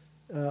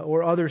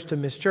or others to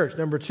miss church?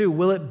 Number 2,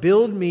 will it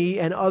build me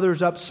and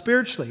others up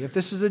spiritually? If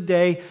this is a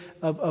day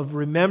of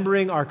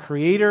remembering our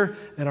Creator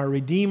and our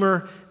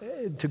Redeemer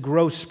to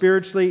grow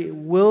spiritually,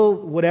 will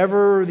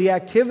whatever the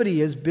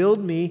activity is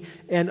build me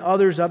and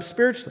others up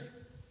spiritually?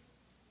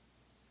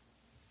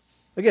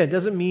 Again, it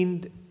doesn't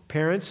mean,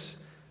 parents,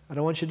 I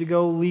don't want you to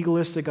go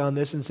legalistic on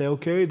this and say,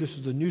 okay, this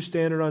is the new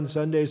standard on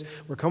Sundays.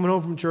 We're coming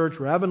home from church,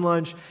 we're having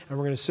lunch, and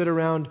we're going to sit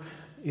around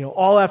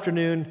all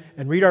afternoon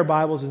and read our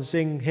Bibles and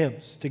sing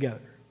hymns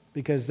together,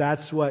 because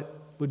that's what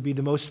would be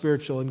the most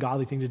spiritual and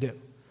godly thing to do.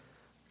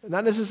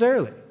 Not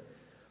necessarily.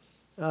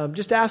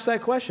 Just ask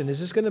that question. Is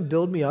this going to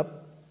build me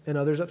up and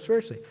others up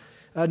spiritually?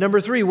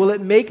 Number 3, will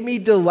it make me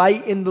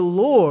delight in the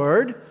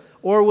Lord,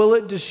 or will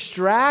it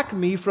distract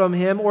me from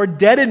him or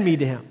deaden me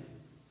to him?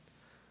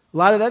 A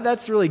lot of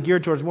that's really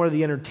geared towards more of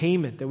the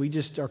entertainment, that we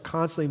just are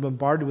constantly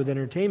bombarded with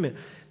entertainment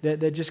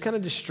that just kind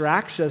of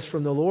distracts us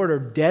from the Lord or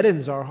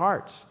deadens our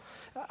hearts.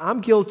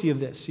 I'm guilty of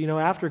this.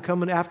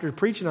 After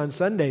preaching on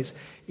Sundays,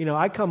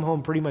 I come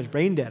home pretty much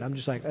brain dead. I'm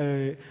just like,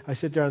 I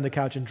sit there on the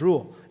couch and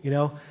drool. I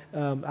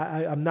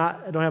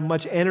don't have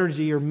much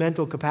energy or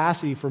mental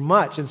capacity for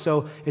much, and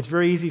so it's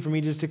very easy for me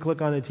just to click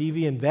on the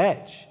TV and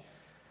veg.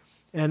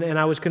 And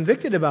I was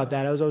convicted about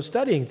that as I was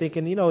studying,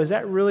 thinking, is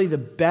that really the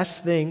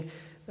best thing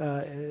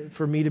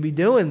for me to be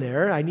doing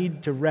there? I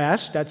need to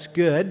rest. That's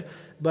good,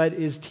 but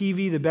is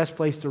TV the best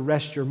place to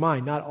rest your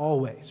mind? Not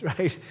always,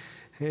 right?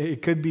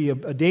 It could be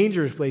a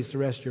dangerous place to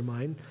rest your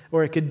mind,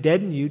 or it could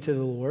deaden you to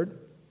the Lord.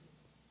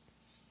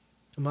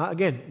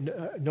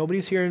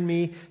 Nobody's hearing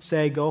me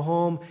say, go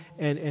home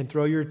and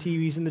throw your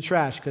TVs in the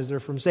trash because they're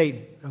from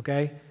Satan,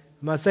 okay?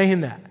 I'm not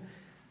saying that.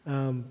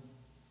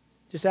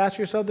 Just ask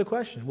yourself the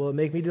question, will it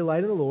make me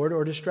delight in the Lord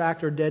or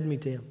distract or deaden me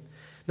to him?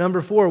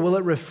 Number 4, will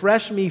it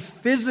refresh me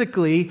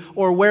physically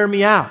or wear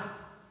me out?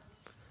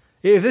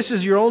 If this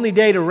is your only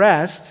day to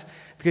rest,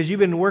 because you've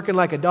been working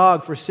like a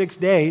dog for 6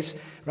 days,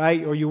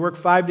 right? Or you work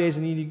 5 days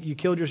and you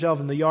killed yourself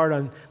in the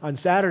yard on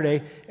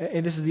Saturday,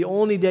 and this is the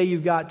only day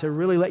you've got to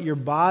really let your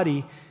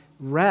body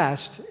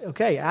rest.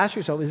 Okay, ask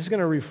yourself, is this going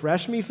to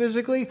refresh me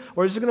physically,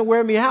 or is this going to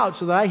wear me out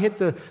so that I hit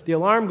the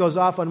alarm goes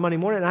off on Monday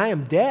morning and I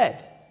am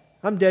dead?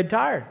 I'm dead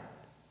tired.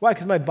 Why?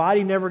 Because my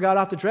body never got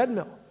off the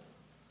treadmill.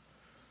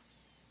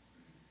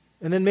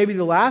 And then maybe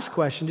the last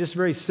question, just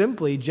very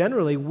simply,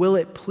 generally, will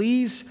it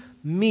please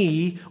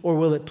me or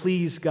will it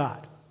please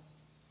God?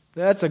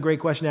 That's a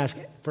great question to ask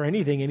for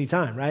anything,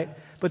 anytime, right?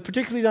 But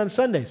particularly on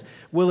Sundays.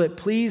 Will it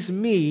please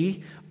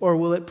me or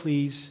will it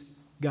please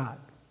God?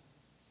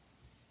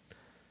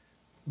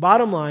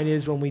 Bottom line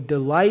is, when we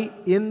delight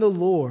in the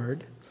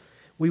Lord,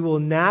 we will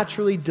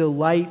naturally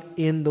delight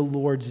in the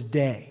Lord's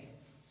day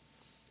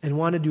and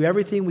want to do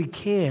everything we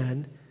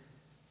can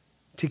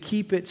to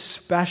keep it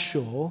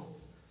special,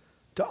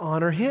 to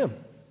honor him,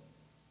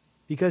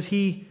 because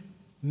he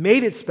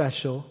made it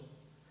special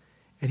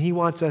and he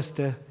wants us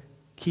to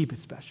keep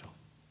it special.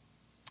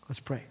 Let's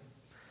pray.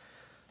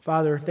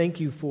 Father, thank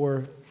you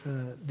for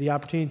the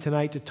opportunity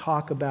tonight to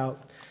talk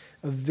about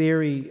a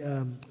very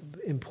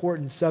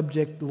important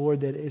subject,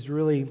 Lord, that is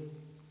really,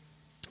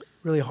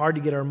 really hard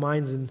to get our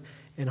minds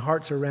and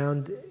hearts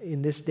around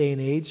in this day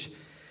and age.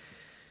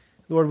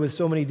 Lord, with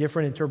so many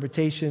different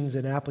interpretations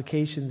and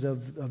applications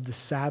of the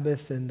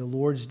Sabbath and the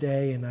Lord's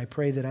Day, and I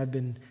pray that I've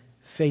been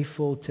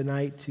faithful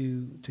tonight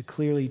to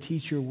clearly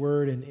teach your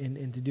word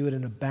and to do it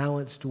in a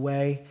balanced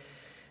way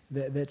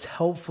that's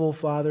helpful,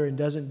 Father, and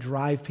doesn't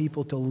drive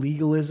people to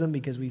legalism,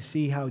 because we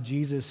see how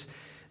Jesus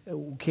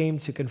came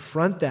to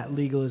confront that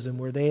legalism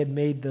where they had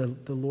made the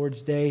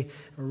Lord's Day,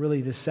 or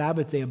really the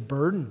Sabbath day, a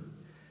burden.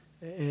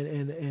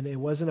 And it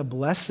wasn't a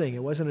blessing.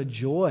 It wasn't a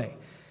joy.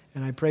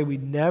 And I pray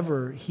we'd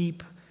never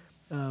heap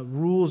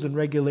rules and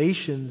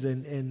regulations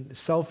and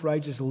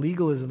self-righteous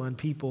legalism on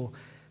people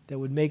that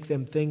would make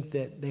them think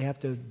that they have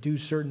to do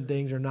certain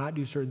things or not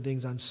do certain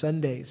things on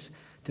Sundays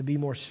to be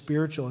more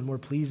spiritual and more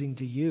pleasing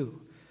to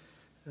you.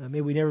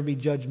 May we never be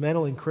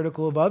judgmental and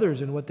critical of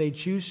others and what they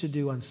choose to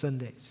do on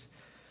Sundays.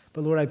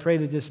 But Lord, I pray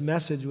that this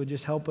message would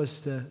just help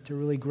us to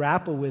really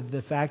grapple with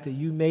the fact that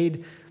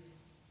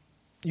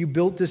you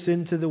built this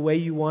into the way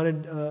you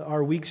wanted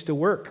our weeks to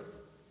work.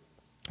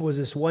 It was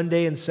this 1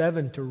 day in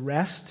 7 to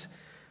rest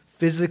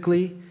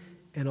physically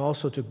and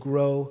also to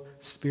grow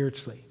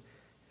spiritually.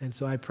 And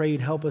so I pray you'd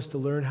help us to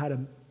learn how to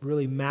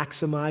really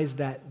maximize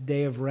that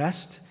day of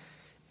rest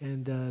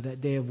and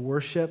that day of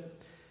worship.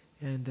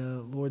 And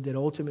Lord, that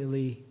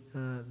ultimately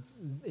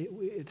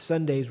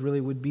Sundays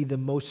really would be the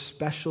most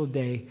special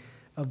day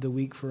of the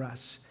week for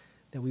us,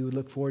 that we would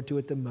look forward to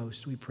it the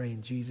most. We pray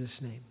in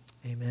Jesus' name.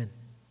 Amen.